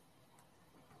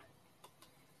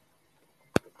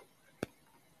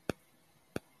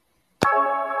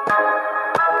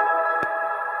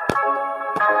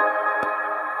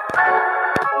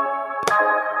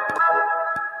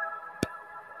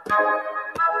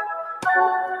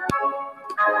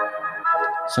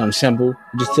something simple.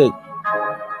 Just took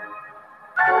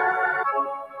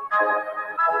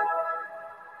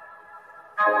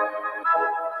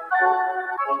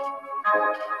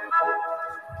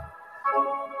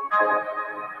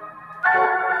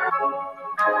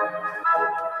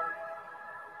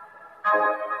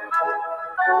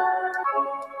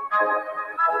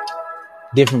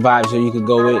different vibes that you could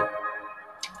go with.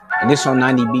 And this on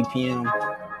 90 BPM.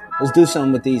 Let's do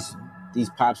something with these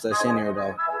pops that's in here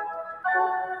though.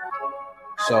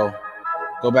 So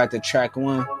go back to track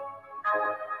 1.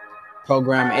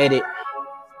 Program edit.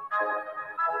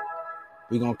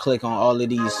 We're gonna click on all of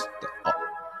these,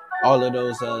 all of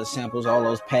those samples, all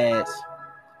those pads.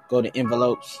 Go to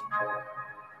envelopes.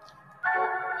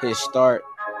 Hit start.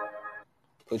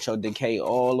 Put your decay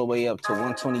all the way up to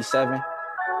 127.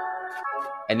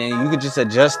 And then you can just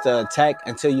adjust the attack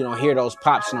until you don't hear those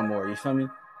pops no more. You feel me?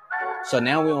 So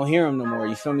now we don't hear them no more.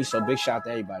 You feel me? So big shout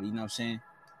to everybody. You know what I'm saying?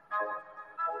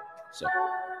 So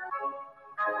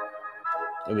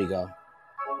there we go.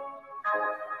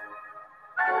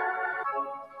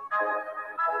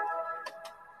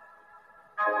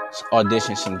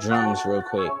 audition some drums real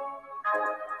quick.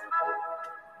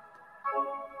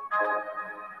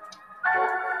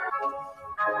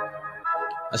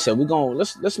 I said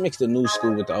let's mix the new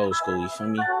school with the old school, you feel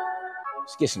me?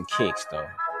 Let's get some kicks though.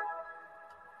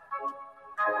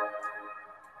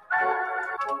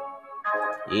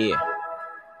 Yeah.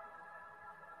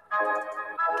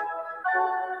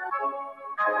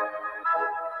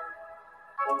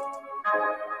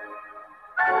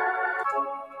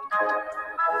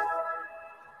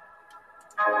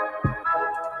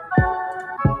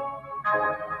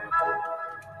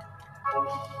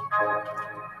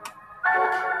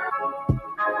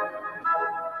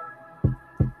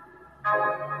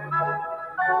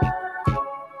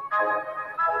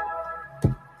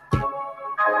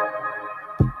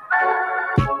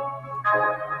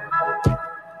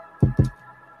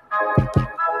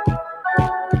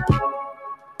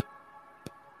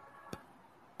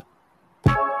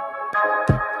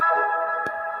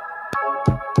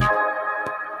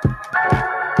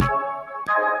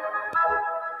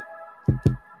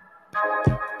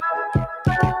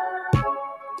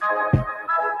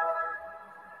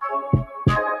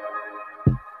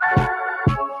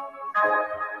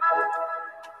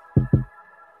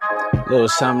 Little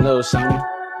something.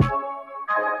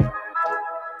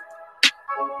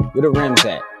 Where the rims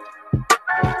at?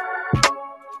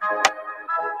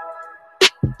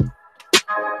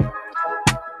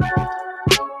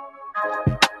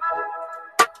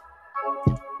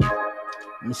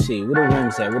 Let me see. Where the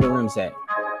rims at?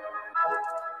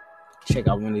 Check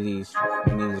out one of these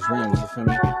rims, you feel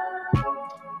me?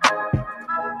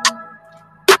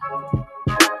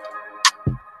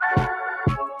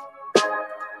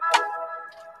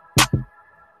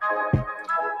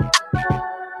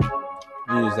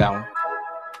 Use that one.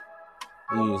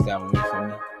 We use that one, you feel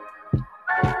me?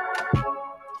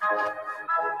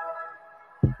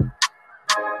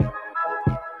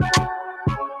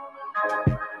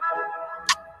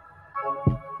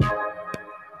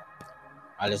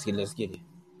 Alright, let's get it.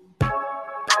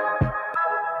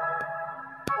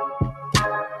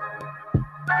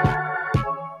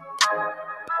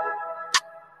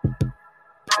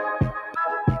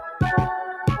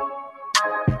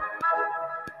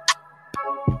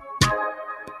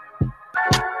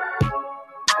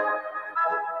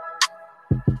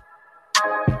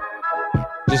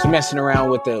 Just messing around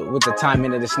with the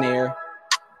timing of the snare.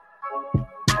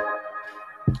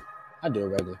 I do it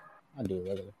regular.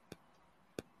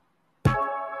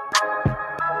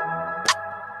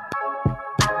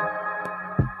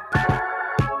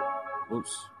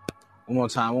 Oops. One more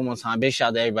time. Big shout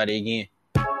out to everybody again.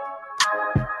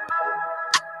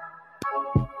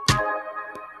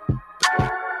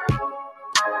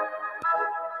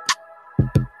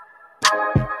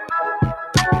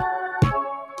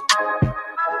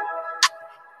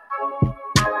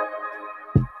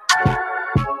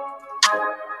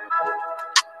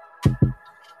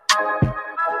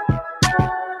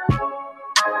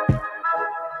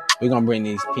 We're gonna bring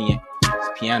this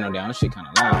piano down. This shit kind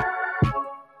of loud.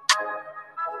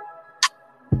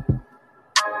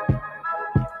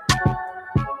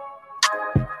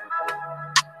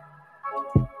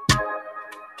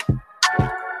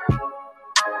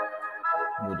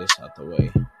 Move this out the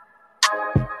way.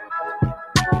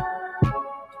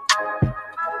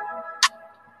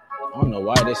 I don't know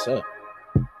why this up.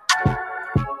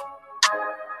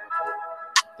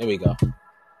 There we go.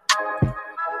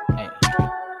 Hey.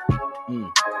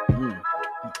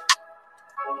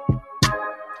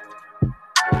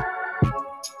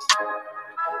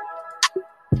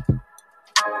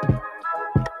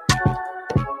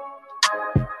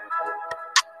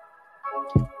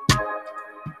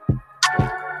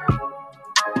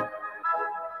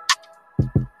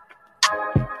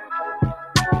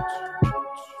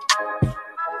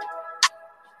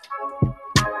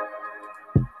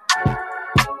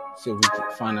 See if we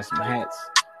can find us some hats.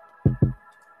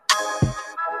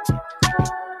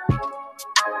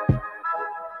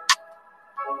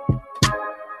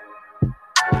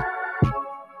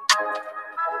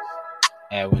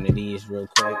 Add one of these real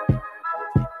quick.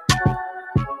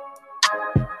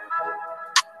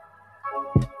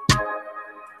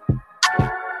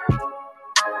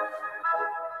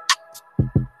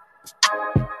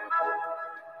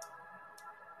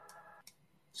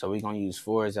 So we're going to use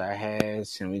 4 as our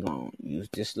hats, and we're going to use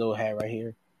this little hat right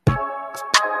here.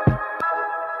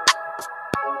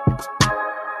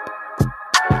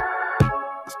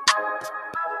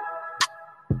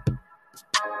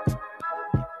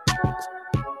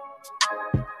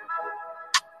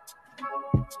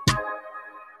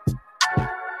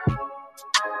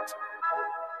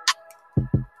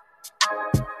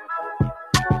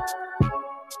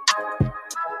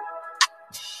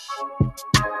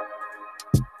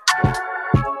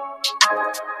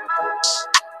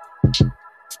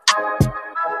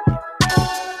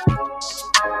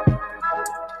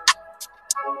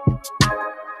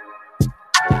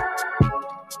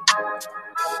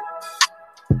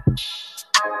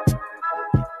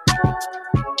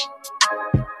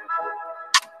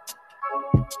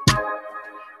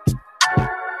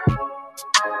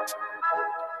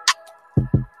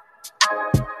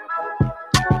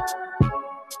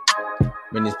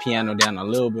 Bring this piano down a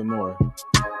little bit more.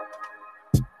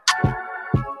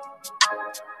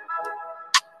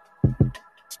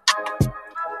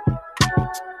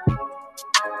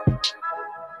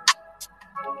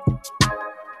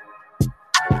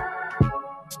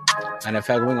 Matter of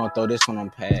fact, we're going to throw this one on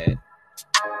pad.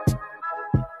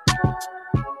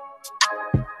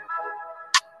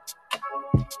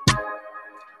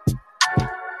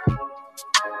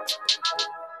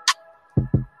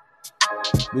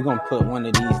 We're going to put one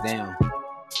of these down.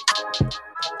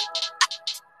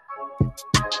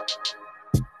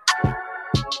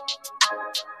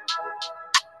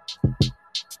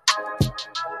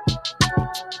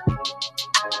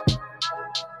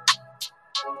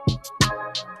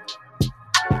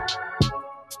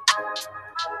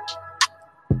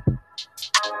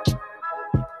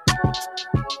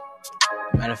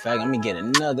 Matter of fact, let me get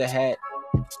another hat.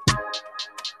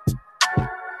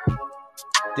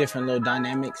 Different little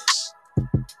dynamics.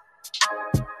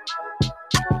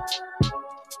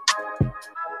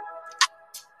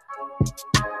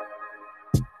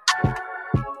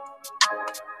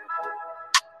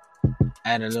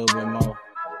 Add a little bit more.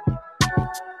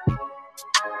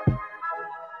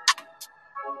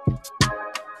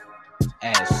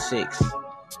 Add 6.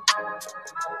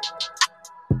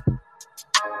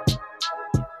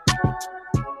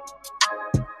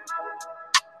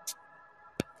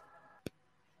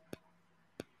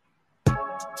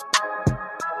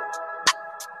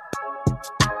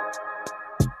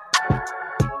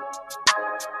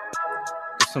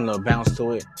 Some little bounce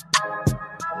to it.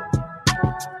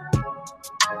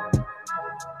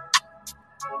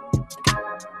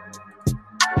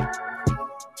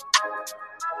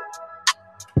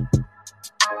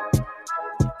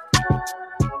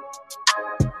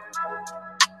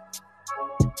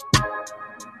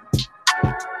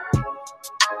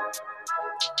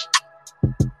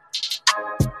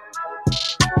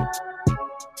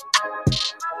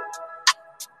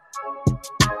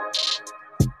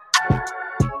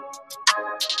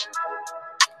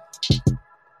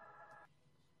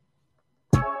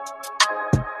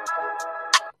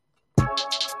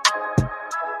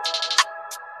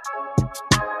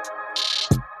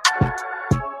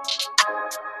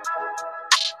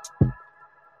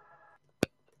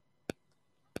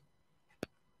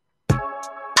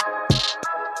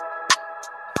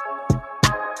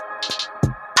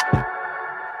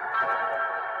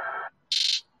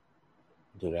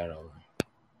 Do that over.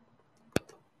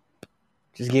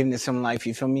 Just giving it some life,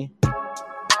 you feel me?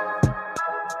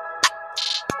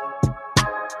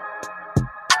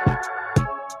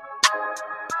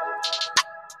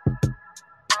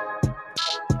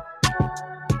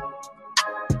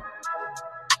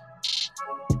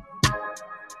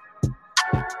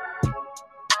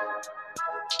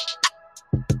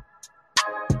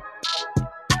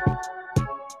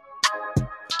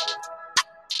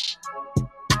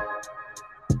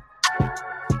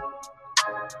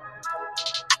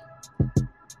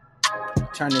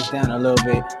 Turn this down a little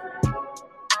bit.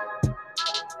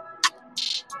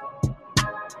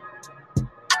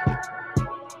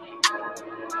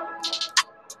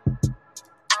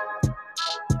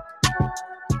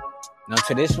 Now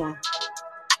to this one,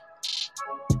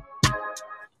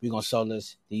 we're gonna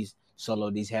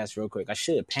solo these hats real quick. I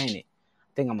should pan it.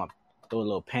 I think I'm gonna throw a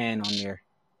little pan on there.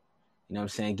 You know what I'm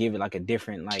saying? Give it like a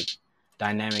different like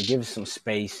dynamic. Give it some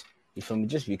space. You feel me?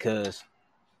 Just because.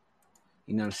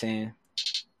 You know what I'm saying?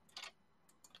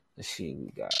 Let's see what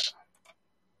we got.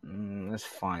 Let's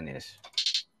find this.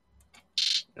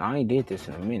 I ain't did this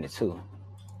in a minute too.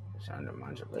 It's under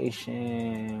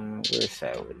modulation. Where's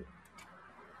that with it?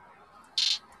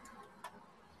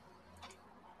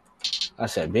 I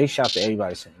said big shout to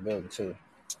everybody in the building too.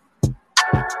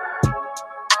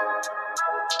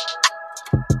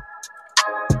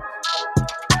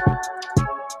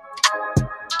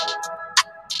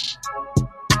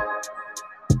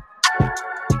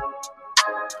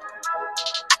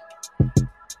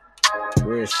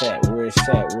 Where's that? Where is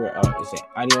it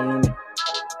audio unit?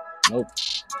 Nope.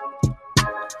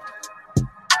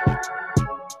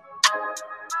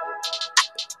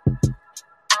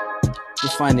 You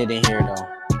find it in here though.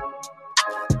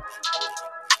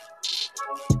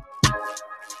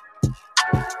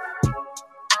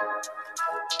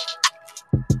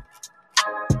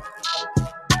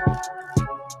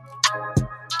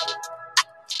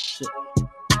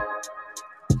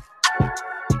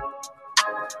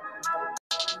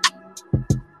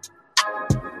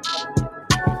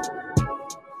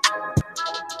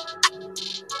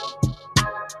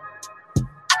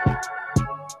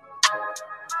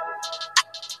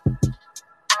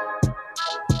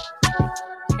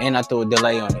 And I threw a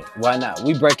delay on it. Why not?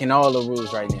 We breaking all the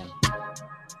rules right now.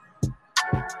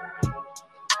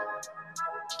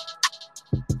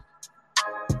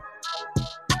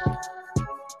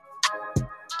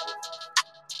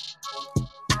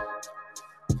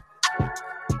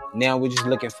 Now we're just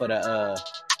looking for the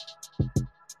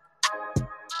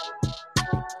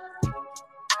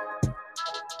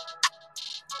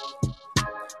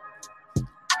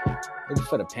looking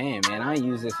for the pan, man. I ain't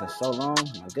used this in so long.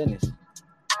 My goodness.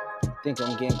 I think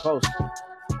I'm getting close.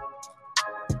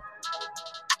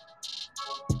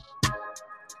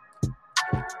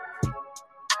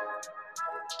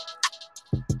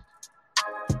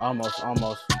 Almost.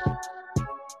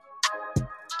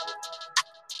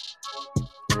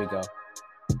 Here we go.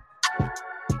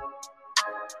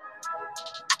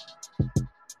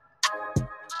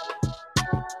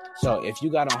 So if you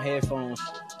got on headphones,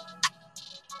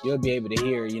 you'll be able to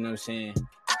hear, you know what I'm saying?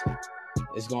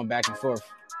 It's going back and forth.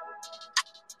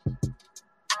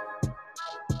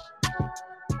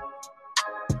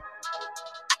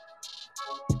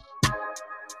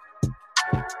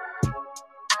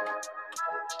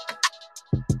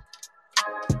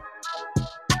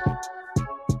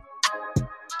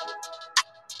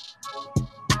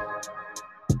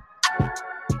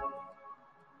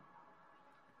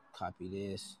 Copy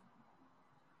this.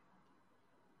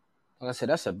 Like I said,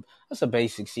 that's a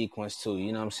basic sequence too,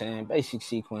 you know what I'm saying? Basic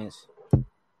sequence.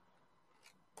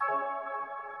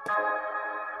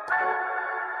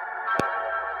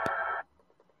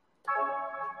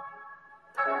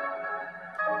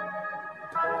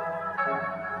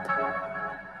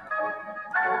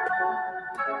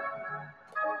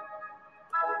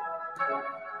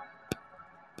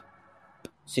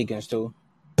 Sequence 2.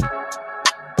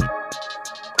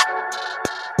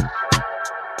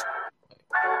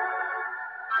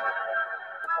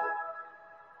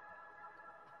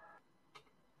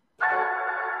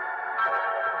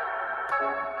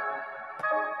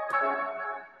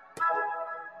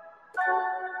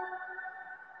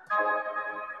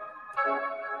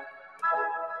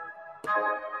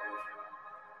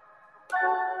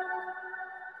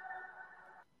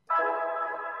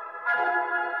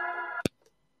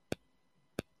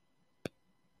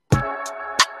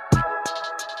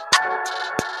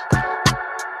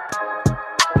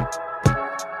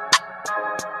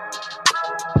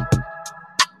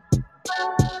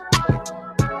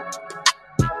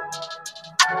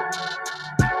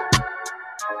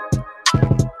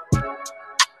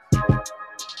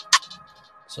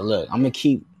 So look, I'm gonna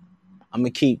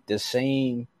keep the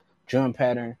same drum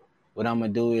pattern. What I'm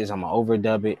gonna do is I'm gonna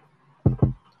overdub it,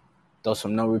 throw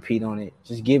some no repeat on it.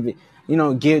 Just give it,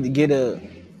 get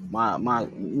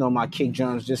my kick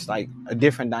drums just like a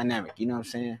different dynamic. You know what I'm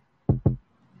saying?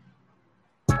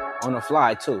 On the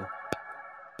fly too.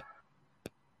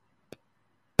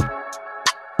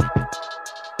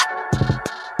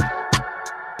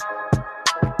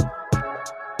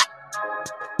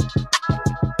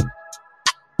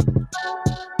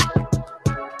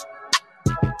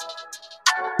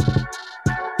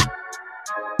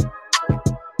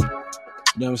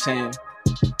 You know what I'm saying?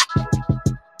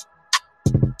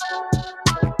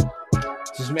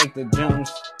 Just make the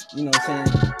drums, you know what I'm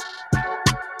saying?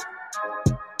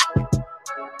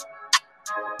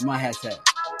 My hat.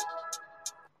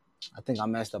 I think I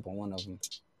messed up on one of them.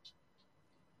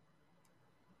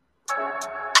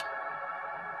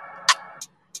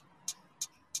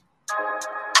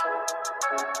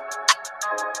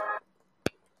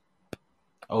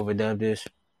 Overdub this.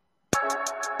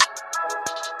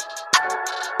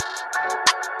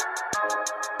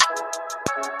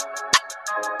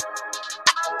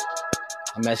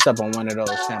 I messed up on one of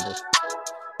those samples.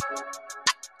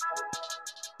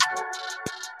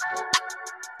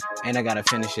 And I gotta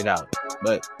finish it out.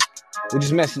 But we're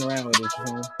just messing around with it, you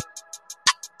feel me?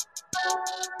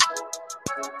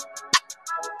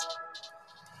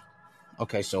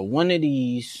 Okay, so one of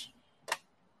these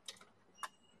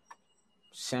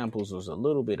samples was a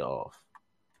little bit off.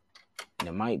 And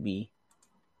it might be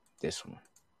this one.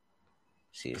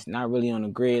 See, it's not really on the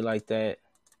grid like that.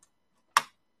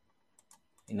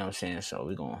 You know what I'm saying? So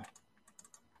we're going to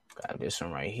grab this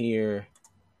one right here.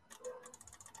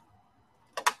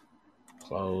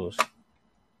 Close.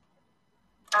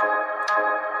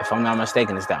 If I'm not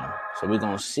mistaken, it's that one. So we're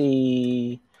going to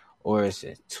see, or is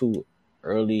it too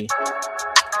early?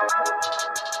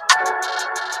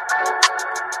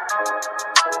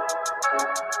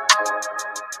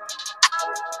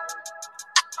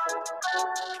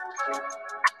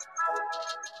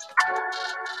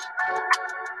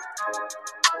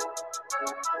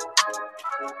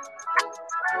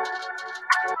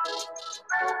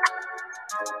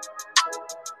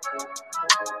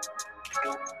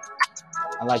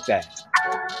 I like that.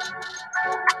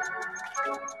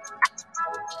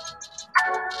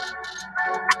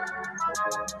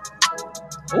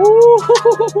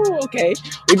 Ooh, okay.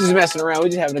 We just messing around. We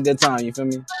just having a good time. You feel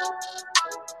me?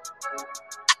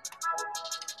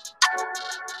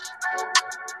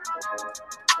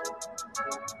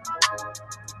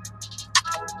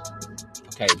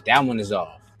 Okay, that one is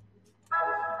off.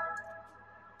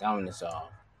 That one is off.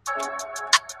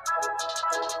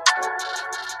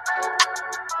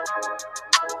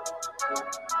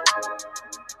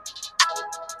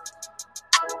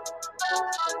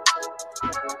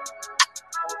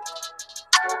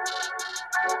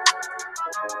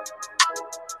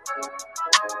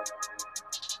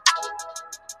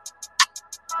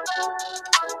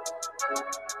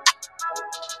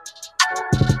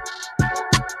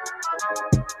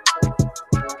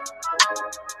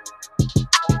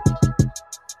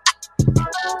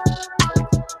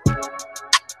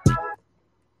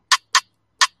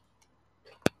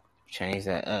 Change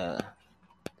that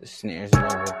the snares a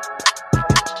little bit.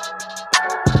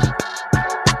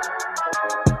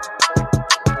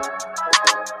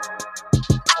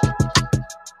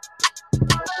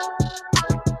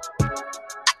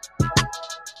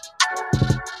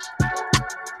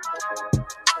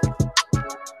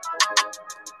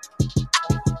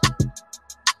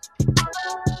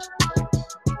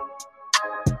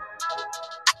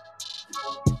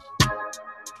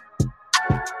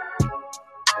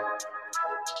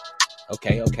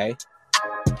 Okay.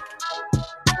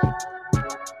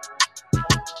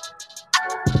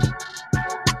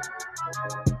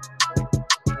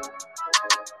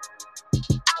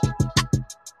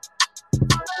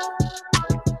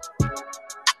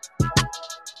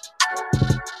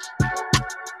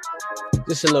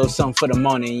 Just a little something for the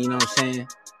morning, you know what I'm saying?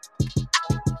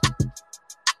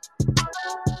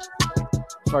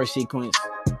 First sequence.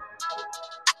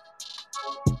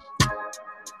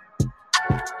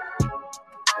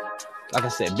 Like I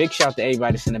said, big shout to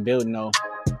everybody that's in the building, though.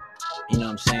 You know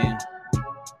what I'm saying?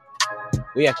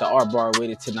 We at the Art Bar with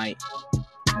it tonight. You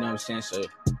know what I'm saying? So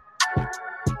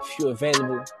if you're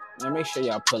available, man, make sure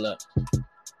y'all pull up.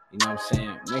 You know what I'm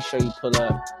saying? Make sure you pull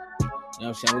up. You know what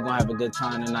I'm saying? We're going to have a good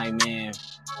time tonight, man.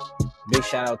 Big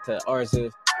shout out to Arza.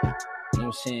 You know what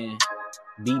I'm saying?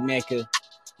 Beat Mecca. You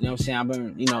know what I'm saying? I've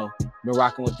been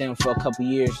rocking with them for a couple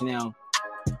years now.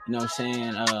 You know what I'm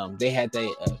saying? They had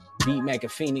the Beat Mecca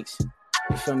Phoenix.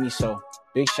 You feel me? So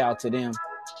big shout out to them.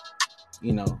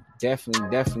 You know,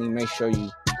 definitely make sure you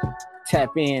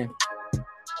tap in.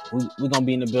 We're going to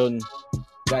be in the building.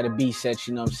 Got a beat set,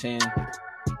 you know what I'm saying?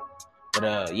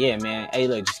 But yeah, man. Hey,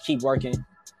 look, just keep working.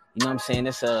 You know what I'm saying?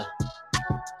 It's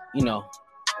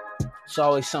it's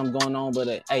always something going on,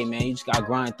 but hey, man, you just got to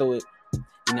grind through it.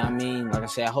 You know what I mean? Like I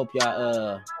said, I hope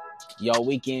y'all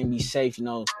weekend be safe. You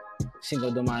know,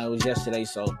 Cinco de Mayo was yesterday,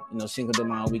 so, Cinco de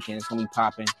Mayo weekend is going to be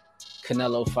popping.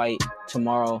 Canelo fight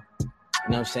tomorrow. You know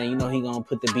what I'm saying? You know he going to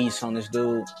put the beats on this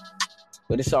dude.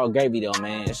 But it's all gravy, though,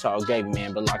 man. It's all gravy,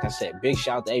 man. But like I said, big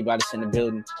shout out to everybody that's in the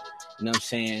building. You know what I'm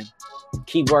saying?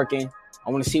 Keep working.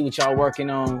 I want to see what y'all working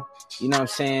on. You know what I'm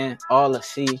saying? All I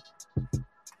see.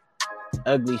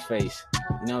 Ugly face. You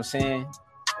know what I'm saying?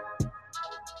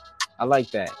 I like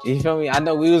that. You feel me? I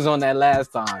know we was on that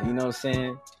last time. You know what I'm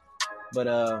saying?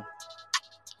 But,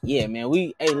 yeah, man.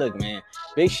 Hey, look, man.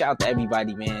 Big shout out to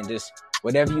everybody, man. Just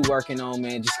whatever you working on,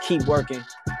 man, just keep working.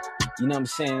 You know what I'm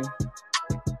saying?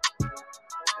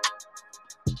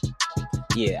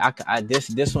 Yeah,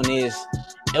 this one is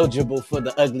eligible for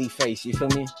the ugly face. You feel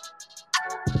me?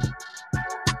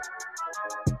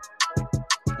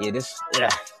 Yeah,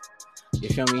 you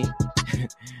feel me?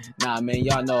 Nah, man,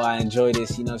 y'all know I enjoy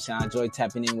this. You know what I'm saying? I enjoy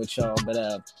tapping in with y'all.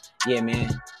 But, yeah, man.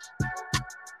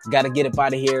 Got to get up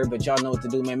out of here, but y'all know what to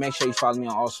do, man. Make sure you follow me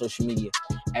on all social media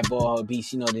at Ballhog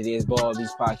Beats. You know what it is, Ballhog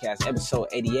Beats Podcast, episode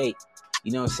 88.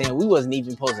 You know what I'm saying? We wasn't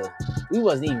even supposed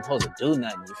to do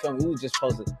nothing. You feel me? We was just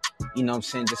supposed to, you know what I'm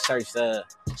saying, just search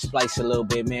splice a little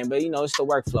bit, man. But, it's the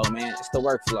workflow, man. It's the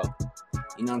workflow.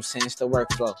 You know what I'm saying? It's the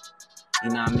workflow. You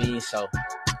know what I mean? So,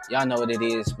 y'all know what it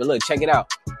is. But look, check it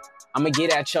out. I'm going to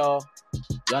get at y'all.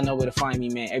 Y'all know where to find me,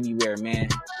 man, everywhere, man.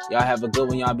 Y'all have a good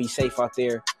one. Y'all be safe out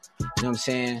there. You know what I'm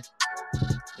saying?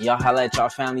 Y'all holla at y'all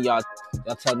family. Y'all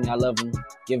tell me I love them.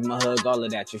 Give them a hug, all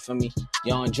of that. You feel me?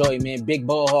 Y'all enjoy it, man. Big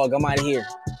ball hog. I'm out of here.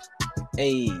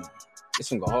 Hey, this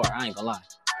one go hard. I ain't gonna lie.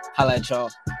 Holla at y'all.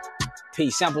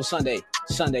 Peace. Sample Sunday.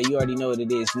 You already know what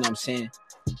it is. You know what I'm saying?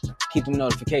 Keep them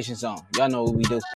notifications on. Y'all know what we do.